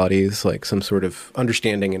their bodies, like some sort of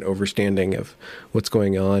understanding and overstanding of what's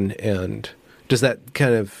going on? And does that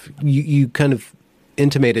you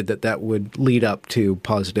intimated that would lead up to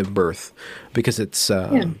positive birth because it's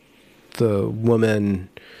the woman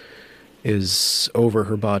is over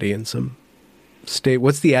her body in some state.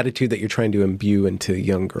 What's the attitude that you're trying to imbue into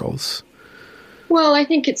young girls? Well, I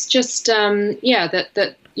think it's just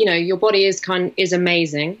that your body is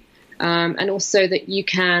amazing, and also that you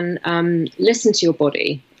can listen to your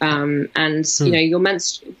body, and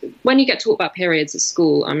when you get taught about periods at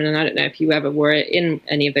school. I mean, and I don't know if you ever were in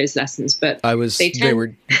any of those lessons, but I was.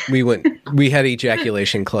 We had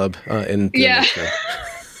ejaculation club in the industry.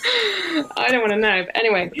 I don't want to know, but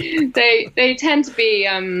anyway, they tend to be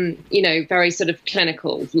very sort of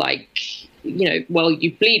clinical, like. Well,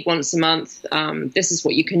 you bleed once a month. This is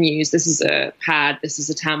what you can use. This is a pad. This is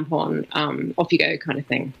a tampon. Off you go, kind of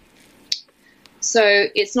thing. So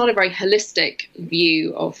it's not a very holistic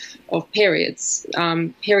view of periods.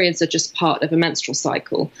 Periods are just part of a menstrual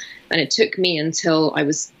cycle. And it took me until I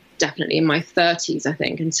was definitely in my 30s, I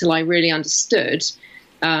think, until I really understood,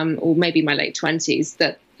 or maybe my late 20s,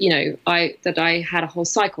 that I had a whole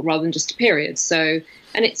cycle rather than just a period.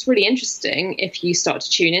 And it's really interesting if you start to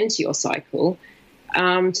tune into your cycle,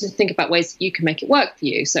 to think about ways that you can make it work for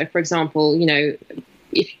you. So, for example, I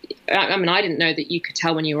didn't know that you could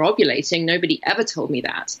tell when you were ovulating. Nobody ever told me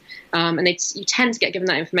that. And you tend to get given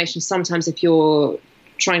that information sometimes if you're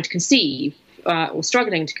trying to conceive or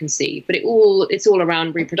struggling to conceive. But it's all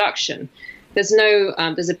around reproduction. There's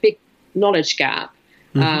a big knowledge gap.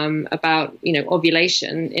 About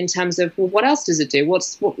ovulation in terms of, well, what else does it do? Why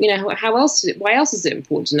else is it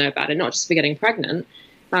important to know about it? Not just for getting pregnant.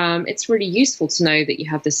 It's really useful to know that you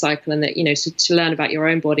have this cycle and that to learn about your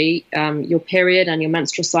own body. Your period and your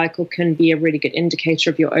menstrual cycle can be a really good indicator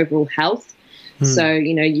of your overall health. So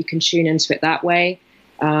you can tune into it that way.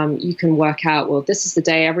 You can work out, well, this is the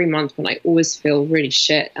day every month when I always feel really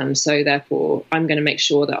shit, and so therefore I'm going to make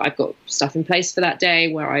sure that I've got stuff in place for that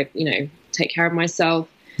day where I take care of myself.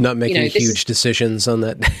 Not making huge decisions on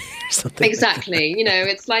that day or something. Exactly.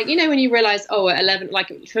 It's like, when you realize, at 11,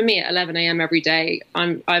 like for me at 11 a.m. every day,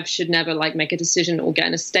 I should never make a decision or get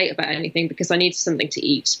in a state about anything because I need something to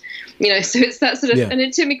eat. So it's that sort of, and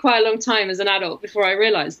it took me quite a long time as an adult before I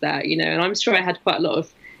realized that, and I'm sure I had quite a lot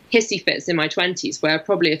of hissy fits in my 20s where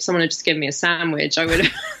probably if someone had just given me a sandwich, I would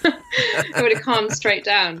have calmed straight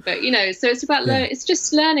down. But so it's about it's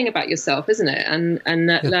just learning about yourself, isn't it? And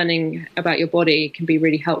learning about your body can be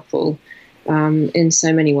really helpful in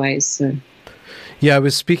so many ways. So. Yeah, I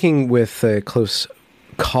was speaking with a close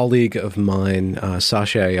colleague of mine,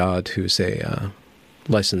 Sasha Ayad, who's a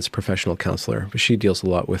licensed professional counselor, but she deals a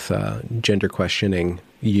lot with gender questioning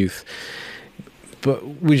youth.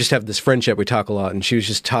 But we just have this friendship. We talk a lot, and she was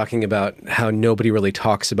just talking about how nobody really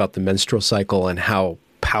talks about the menstrual cycle and how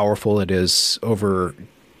powerful it is over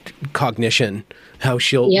cognition, how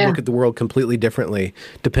she'll look at the world completely differently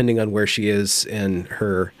depending on where she is in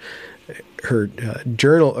her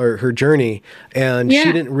journal or her journey. And she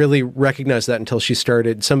didn't really recognize that until she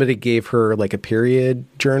started. Somebody gave her like a period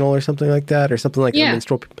journal or something like that, or something like a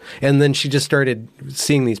menstrual. And then she just started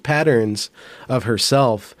seeing these patterns of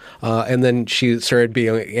herself. And then she started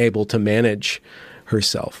being able to manage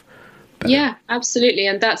herself better. Yeah, absolutely.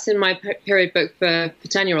 And that's in my period book for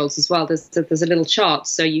 10-year-olds as well. There's a little chart.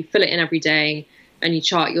 So you fill it in every day and you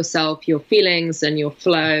chart yourself, your feelings and your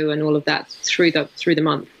flow and all of that through the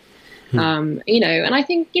month. And I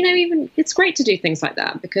think, even it's great to do things like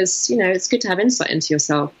that because, it's good to have insight into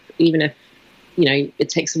yourself, even if, it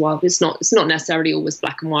takes a while. It's not necessarily always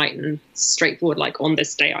black and white and straightforward, like on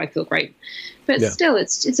this day, I feel great. But still,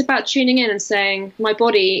 it's about tuning in and saying my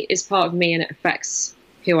body is part of me and it affects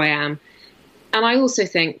who I am. And I also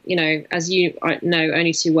think, as you know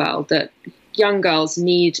only too well, that young girls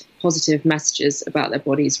need positive messages about their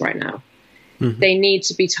bodies right now. Mm-hmm. They need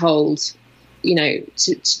to be told, they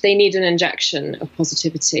need an injection of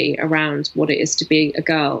positivity around what it is to be a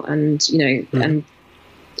girl and, mm-hmm.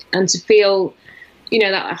 and to feel,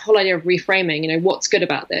 that whole idea of reframing, what's good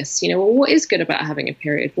about this, what is good about having a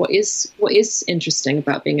period? What is interesting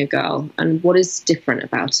about being a girl and what is different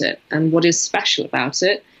about it and what is special about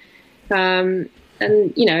it? And,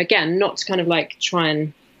 again, not to kind of like try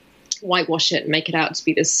and whitewash it and make it out to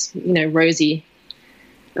be this, rosy,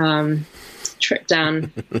 trip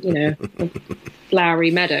down, a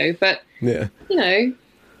flowery meadow, but there's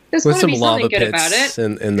got to be something good about it.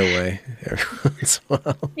 In the way as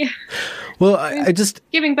well. Yeah. Well, I just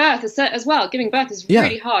giving birth is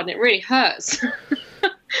really hard and it really hurts.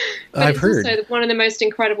 But I've heard also one of the most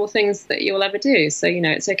incredible things that you'll ever do. So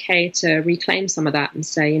it's okay to reclaim some of that and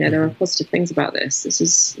say, there are positive things about this. This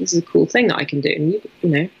is a cool thing that I can do,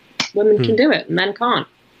 and women can do it, and men can't.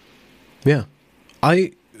 Yeah,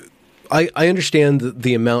 I understand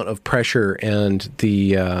the amount of pressure and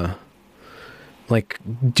the like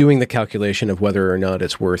doing the calculation of whether or not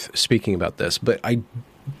it's worth speaking about this, but I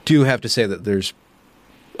do have to say that there's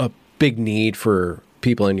a big need for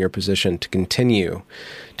people in your position to continue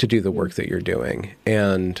to do the work that you're doing.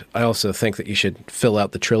 And I also think that you should fill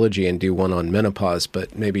out the trilogy and do one on menopause,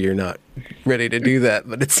 but maybe you're not ready to do that.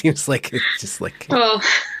 But it seems like it's just like, well,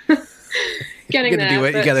 getting there.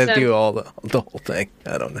 You got to do all the whole thing.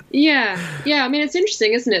 I don't know. Yeah. I mean, it's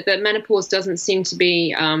interesting, isn't it, that menopause doesn't seem to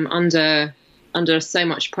be under so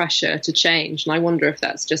much pressure to change. And I wonder if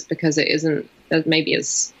that's just because it isn't maybe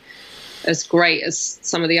as great as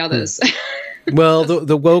some of the others. Well,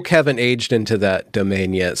 the woke haven't aged into that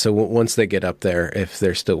domain yet. So once they get up there, if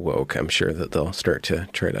they're still woke, I'm sure that they'll start to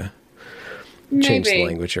try to change the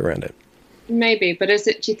language around it. Maybe, but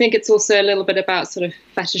do you think it's also a little bit about sort of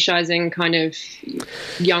fetishizing kind of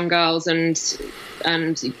young girls and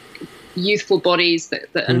youthful bodies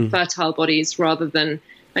and fertile bodies rather than?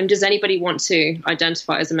 And does anybody want to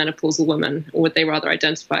identify as a menopausal woman, or would they rather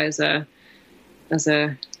identify as a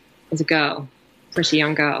girl, pretty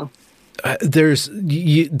young girl?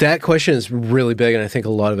 That question is really big, and I think a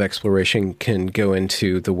lot of exploration can go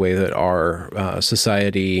into the way that our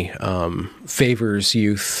society favors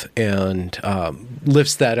youth and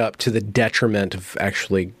lifts that up to the detriment of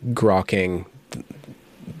actually grokking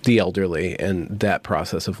the elderly and that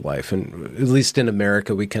process of life. And at least in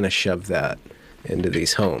America, we kind of shove that into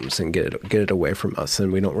these homes and get it away from us,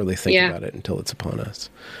 and we don't really think about it until it's upon us.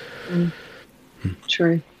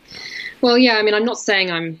 True. Well, yeah, I mean, I'm not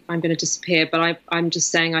saying I'm going to disappear, but I'm just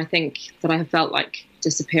saying I think that I have felt like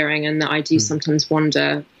disappearing, and that I do sometimes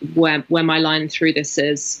wonder where my line through this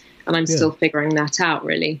is, and I'm still figuring that out,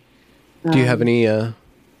 really. Do you have any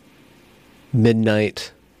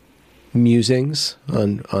midnight musings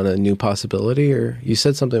on a new possibility? Or you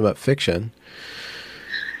said something about fiction.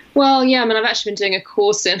 Well, yeah, I mean, I've actually been doing a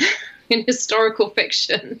course in historical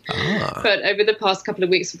fiction. But over the past couple of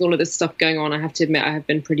weeks with all of this stuff going on, I have to admit I have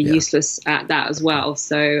been pretty useless at that as well.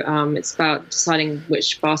 So it's about deciding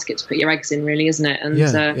which basket to put your eggs in, really, isn't it? And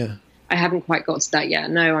I haven't quite got to that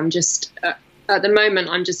yet. No, I'm just, at the moment,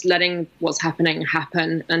 I'm just letting what's happening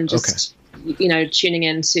happen and just, tuning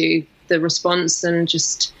into the response and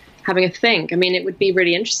just having a think. I mean, it would be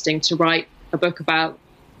really interesting to write a book about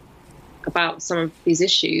some of these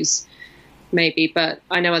issues, maybe, but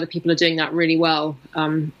I know other people are doing that really well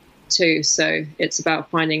too. So it's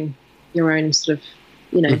about finding your own sort of,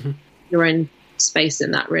 your own space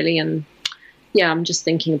in that, really. And I'm just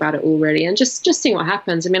thinking about it all, really, and just seeing what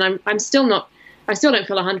happens. I mean, I still don't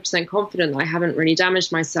feel 100% confident that I haven't really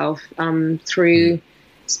damaged myself through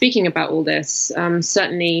speaking about all this.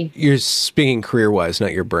 Certainly, you're speaking career-wise,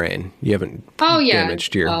 not your brain. You haven't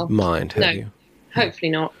damaged your mind, have you?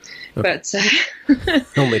 Hopefully not. Okay. But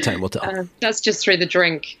only time will tell. That's just through the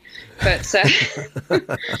drink. But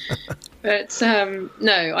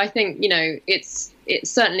no, I think there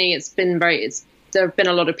have been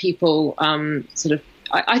a lot of people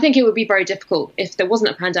I think it would be very difficult if there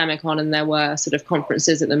wasn't a pandemic on and there were sort of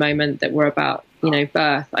conferences at the moment that were about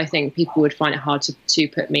birth. I think people would find it hard to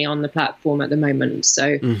put me on the platform at the moment.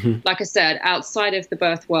 So like I said, outside of the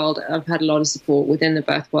birth world, I've had a lot of support. Within the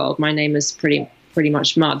birth world, my name is pretty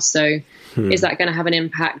much mud. So is that going to have an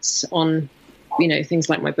impact on things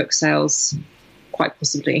like my book sales, quite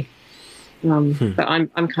possibly. But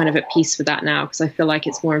I'm kind of at peace with that now, because I feel like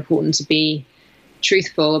it's more important to be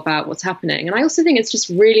truthful about what's happening. And I also think it's just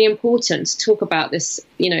really important to talk about this,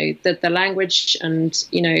 the language and,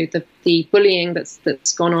 the bullying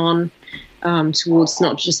that's gone on towards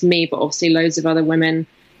not just me, but obviously loads of other women.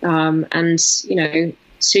 And,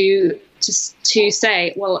 to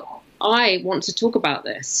say, well, I want to talk about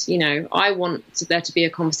this. I want there to be a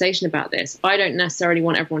conversation about this. I don't necessarily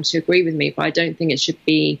want everyone to agree with me, but I don't think it should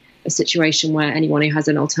be a situation where anyone who has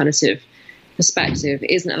an alternative perspective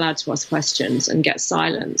isn't allowed to ask questions and get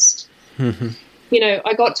silenced. Mm-hmm.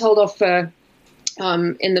 I got told off for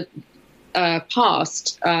in the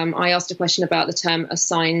past. I asked a question about the term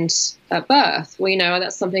assigned at birth. Well,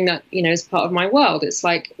 that's something that is part of my world. It's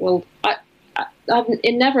like, well,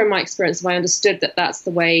 it never in my experience have I understood that that's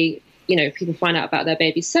the way people find out about their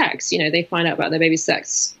baby's sex. They find out about their baby's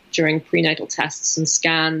sex during prenatal tests and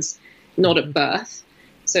scans, not at birth.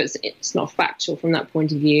 So it's not factual from that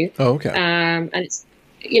point of view. Oh, okay. And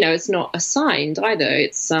it's not assigned either.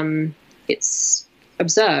 It's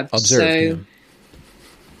observed. So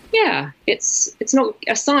yeah, it's not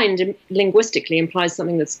assigned. Linguistically implies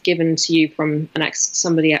something that's given to you from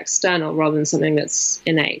somebody external rather than something that's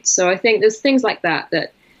innate. So I think there's things like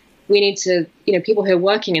that we need to, people who are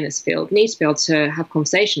working in this field need to be able to have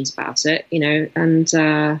conversations about it, and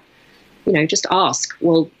just ask,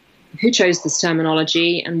 well, who chose this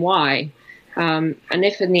terminology and why? And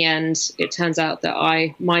if in the end it turns out that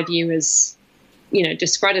my view is,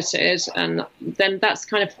 discredited, and then that's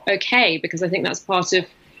kind of okay, because I think that's part of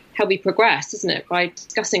how we progress, isn't it? By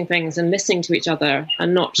discussing things and listening to each other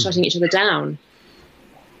and not shutting each other down.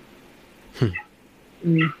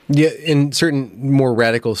 Yeah, in certain more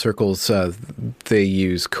radical circles, they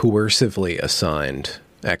use coercively assigned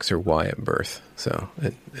X or Y at birth. So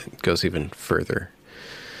it goes even further.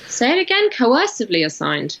 Say it again. Coercively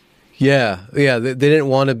assigned. Yeah. They didn't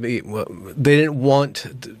want to be. They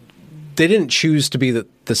didn't choose to be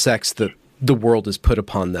the sex that the world has put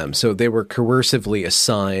upon them. So they were coercively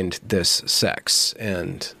assigned this sex,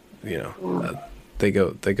 and they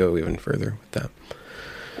go even further with that.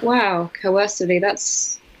 Wow, coercively.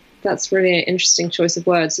 That's really an interesting choice of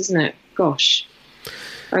words, isn't it? Gosh.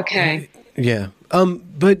 Okay. Yeah.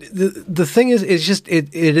 But the thing is,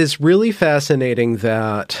 it is really fascinating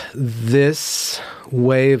that this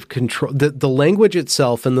way of control, the language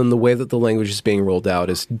itself, and then the way that the language is being rolled out,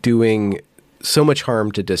 is doing so much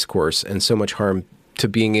harm to discourse and so much harm to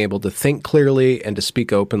being able to think clearly and to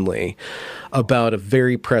speak openly about a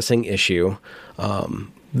very pressing issue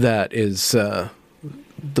that is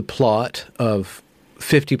the plot of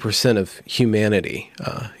 50% of humanity,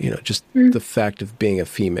 the fact of being a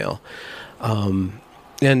female.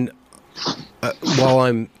 And while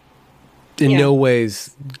I'm in no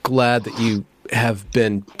ways glad that you have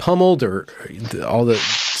been pummeled or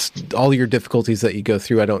all your difficulties that you go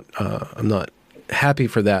through, I'm not happy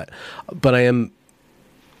for that, but I'm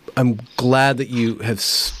glad that you have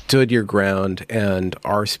stood your ground and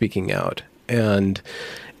are speaking out. And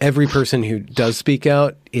every person who does speak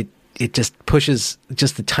out, it just pushes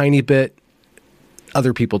just a tiny bit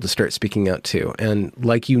other people to start speaking out too. And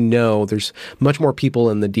there's much more people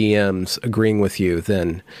in the DMs agreeing with you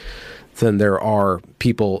than there are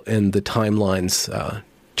people in the timelines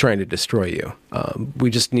trying to destroy you. We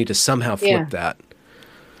just need to somehow flip that.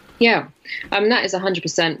 Yeah. That is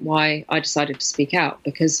 100% why I decided to speak out,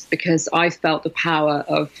 because I felt the power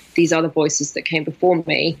of these other voices that came before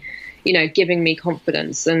me, giving me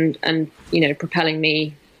confidence and propelling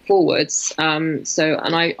me forwards. And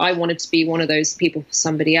I wanted to be one of those people for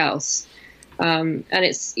somebody else. And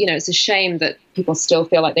it's a shame that people still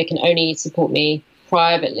feel like they can only support me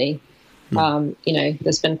privately.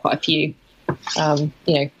 There's been quite a few,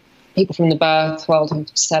 people from the birth world who've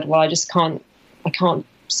said, well, I can't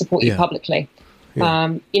support you publicly.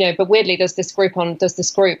 Yeah. But weirdly, there's this group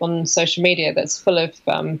on social media that's full of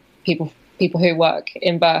people who work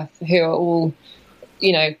in birth who are all,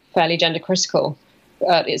 fairly gender critical.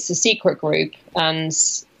 It's a secret group, and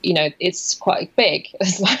it's quite big.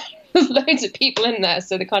 There's loads of people in there,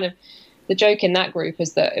 so the joke in that group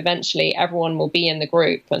is that eventually everyone will be in the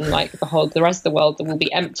group, and the rest of the world will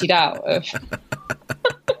be emptied out of.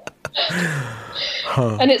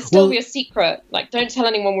 And it's still be a secret. Don't tell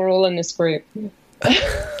anyone we're all in this group.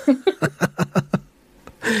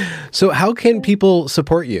 So how can people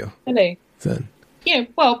support you? Really? Then?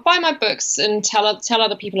 Buy my books and tell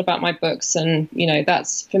other people about my books. And,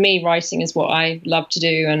 that's, for me, writing is what I love to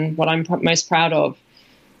do and what I'm most proud of.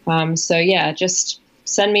 Just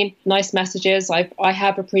send me nice messages. I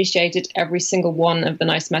have appreciated every single one of the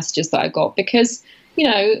nice messages that I got, because, you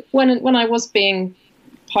know, when I was being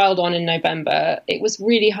piled on in November, it was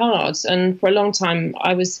really hard. And for a long time,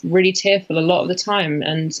 I was really tearful a lot of the time.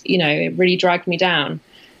 And, you know, it really dragged me down.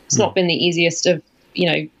 It's not been the easiest of, you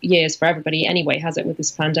know, years for everybody anyway, has it, with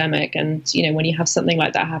this pandemic? And, you know, when you have something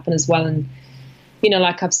like that happen as well, and, you know,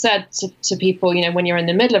 like I've said to people, you know, when you're in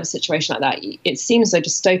the middle of a situation like that, it seems so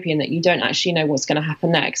dystopian that you don't actually know what's going to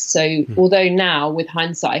happen next. So although now with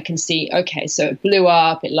hindsight, I can see, okay, so it blew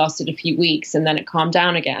up, it lasted a few weeks, and then it calmed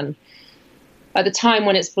down again. At the time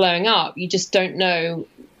when it's blowing up, you just don't know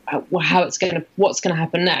what's going to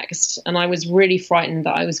happen next. And I was really frightened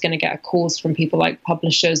that I was going to get calls from people like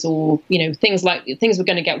publishers, or, you know, things were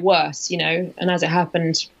going to get worse, you know. And as it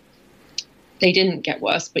happened, they didn't get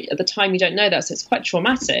worse, but at the time you don't know that, so it's quite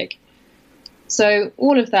traumatic. So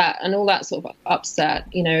all of that and all that sort of upset,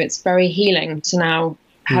 you know, it's very healing to now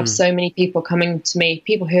have so many people coming to me,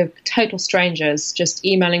 people who are total strangers, just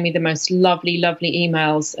emailing me the most lovely, lovely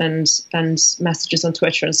emails and messages on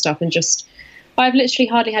Twitter and stuff. And just, I've literally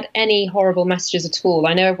hardly had any horrible messages at all.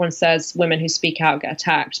 I know everyone says women who speak out get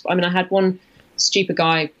attacked, but I mean, I had one stupid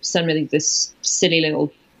guy send me this silly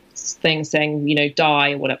little thing saying, you know,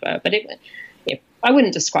 die or whatever, but I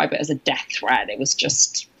wouldn't describe it as a death threat. It was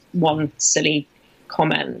just one silly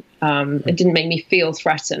comment. It didn't make me feel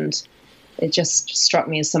threatened. It just struck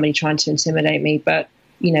me as somebody trying to intimidate me. But,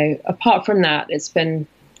 you know, apart from that, it's been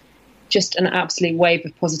just an absolute wave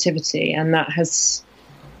of positivity. And that has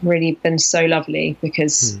really been so lovely,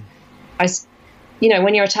 because you know,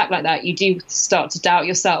 when you're attacked like that, you do start to doubt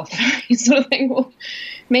yourself. You sort of think, well,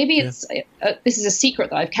 maybe it's this is a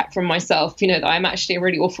secret that I've kept from myself, you know, that I'm actually a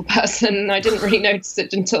really awful person. And I didn't really notice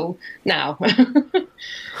it until now.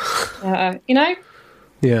 You know?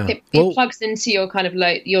 Yeah. It plugs into your kind of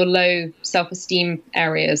low self-esteem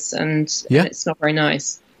areas, and it's not very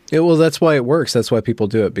nice. Well, that's why it works. That's why people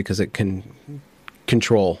do it, because it can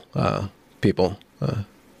control people, at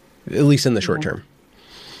least in the short term.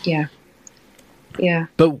 Yeah. Yeah.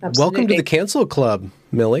 But absolutely. Welcome to the Cancel Club,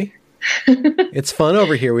 Millie. It's fun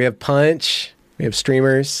over here. We have Punch, we have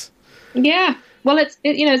streamers. Yeah. Well, it's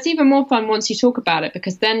even more fun once you talk about it,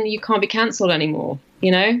 because then you can't be cancelled anymore.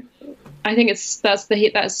 You know, I think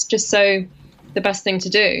that's just so the best thing to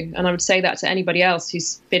do. And I would say that to anybody else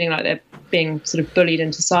who's feeling like they're being sort of bullied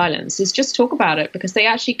into silence, is just talk about it, because they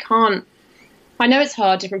actually can't. I know it's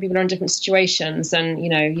hard. Different people are in different situations, and, you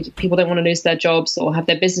know, people don't want to lose their jobs or have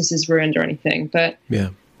their businesses ruined or anything. But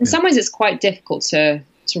in some ways, it's quite difficult to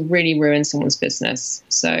really ruin someone's business.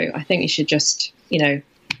 So I think you should just, you know,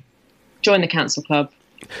 join the Cancel Club.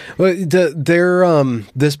 Well,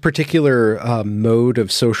 this particular mode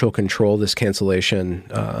of social control, this cancellation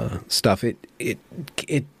stuff,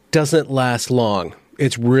 it doesn't last long.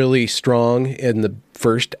 It's really strong in the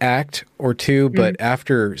first act or two, but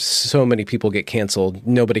after so many people get canceled,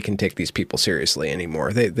 nobody can take these people seriously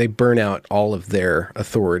anymore. They burn out all of their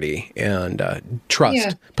authority and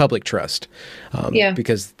trust, public trust,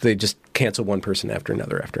 because they just cancel one person after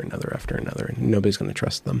another, and nobody's going to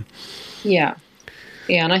trust them. Yeah.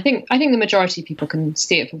 Yeah, and I think the majority of people can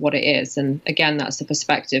see it for what it is. And again, that's a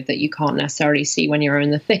perspective that you can't necessarily see when you're in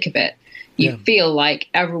the thick of it. You feel like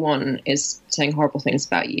everyone is saying horrible things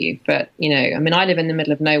about you. But, you know, I mean, I live in the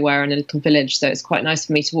middle of nowhere in a little village, so it's quite nice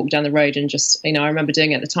for me to walk down the road and just, you know, I remember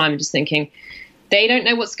doing it at the time and just thinking, they don't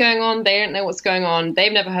know what's going on. They don't know what's going on.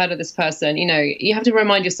 They've never heard of this person. You know, you have to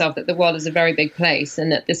remind yourself that the world is a very big place,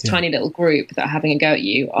 and that this tiny little group that are having a go at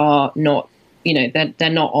you are not, you know, they're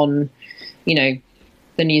not on, you know,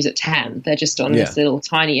 the news at 10. They're just on this little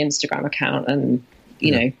tiny Instagram account, and,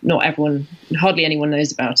 you know, not everyone, hardly anyone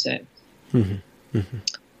knows about it. Mm-hmm. Mm-hmm.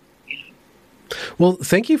 Well,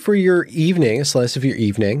 thank you for your evening, a slice of your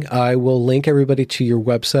evening. I will link everybody to your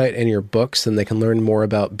website and your books, and they can learn more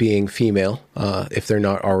about being female, if they're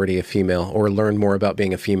not already a female, or learn more about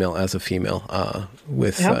being a female as a female,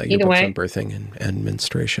 with your books on birthing and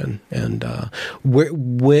menstruation. And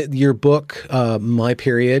with your book, My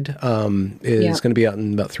Period, is going to be out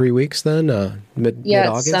in about 3 weeks then,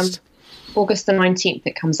 mid-August? August the 19th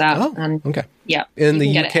it comes out. Oh, and okay. Yeah. In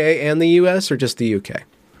the UK and the US, or just the UK?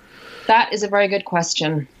 That is a very good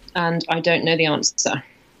question, and I don't know the answer.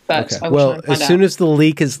 But okay. I will try and find as soon as the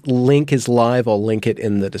link is live, I'll link it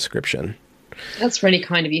in the description. That's really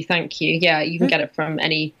kind of you. Thank you. Yeah, you can get it from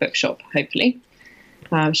any bookshop, hopefully.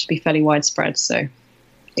 Should be fairly widespread. So,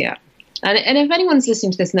 yeah. And if anyone's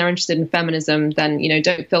listening to this and they're interested in feminism, then, you know,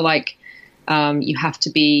 don't feel like you have to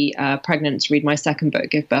be pregnant to read my second book,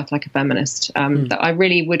 Give Birth Like a Feminist. That I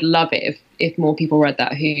really would love it if more people read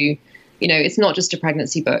that who it's not just a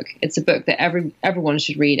pregnancy book. It's a book that everyone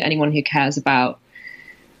should read, anyone who cares about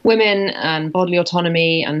women and bodily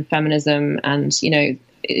autonomy and feminism. And,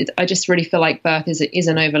 I just really feel like birth is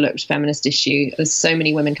an overlooked feminist issue. There's so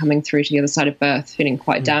many women coming through to the other side of birth feeling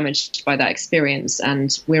quite damaged by that experience,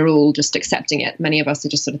 and we're all just accepting it. Many of us are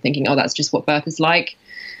just sort of thinking, oh, that's just what birth is like.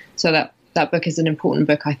 So that book is an important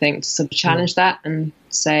book, I think, to sort of challenge that and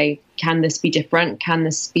say, can this be different? Can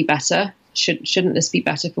this be better? Shouldn't this be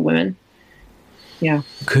better for women? Yeah.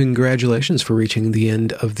 Congratulations for reaching the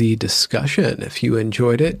end of the discussion. If you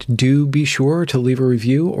enjoyed it, do be sure to leave a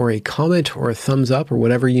review or a comment or a thumbs up or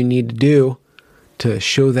whatever you need to do to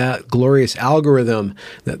show that glorious algorithm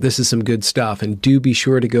that this is some good stuff. And do be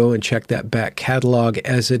sure to go and check that back catalog,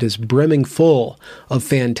 as it is brimming full of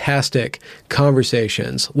fantastic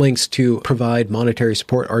conversations. Links to provide monetary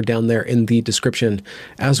support are down there in the description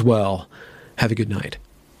as well. Have a good night.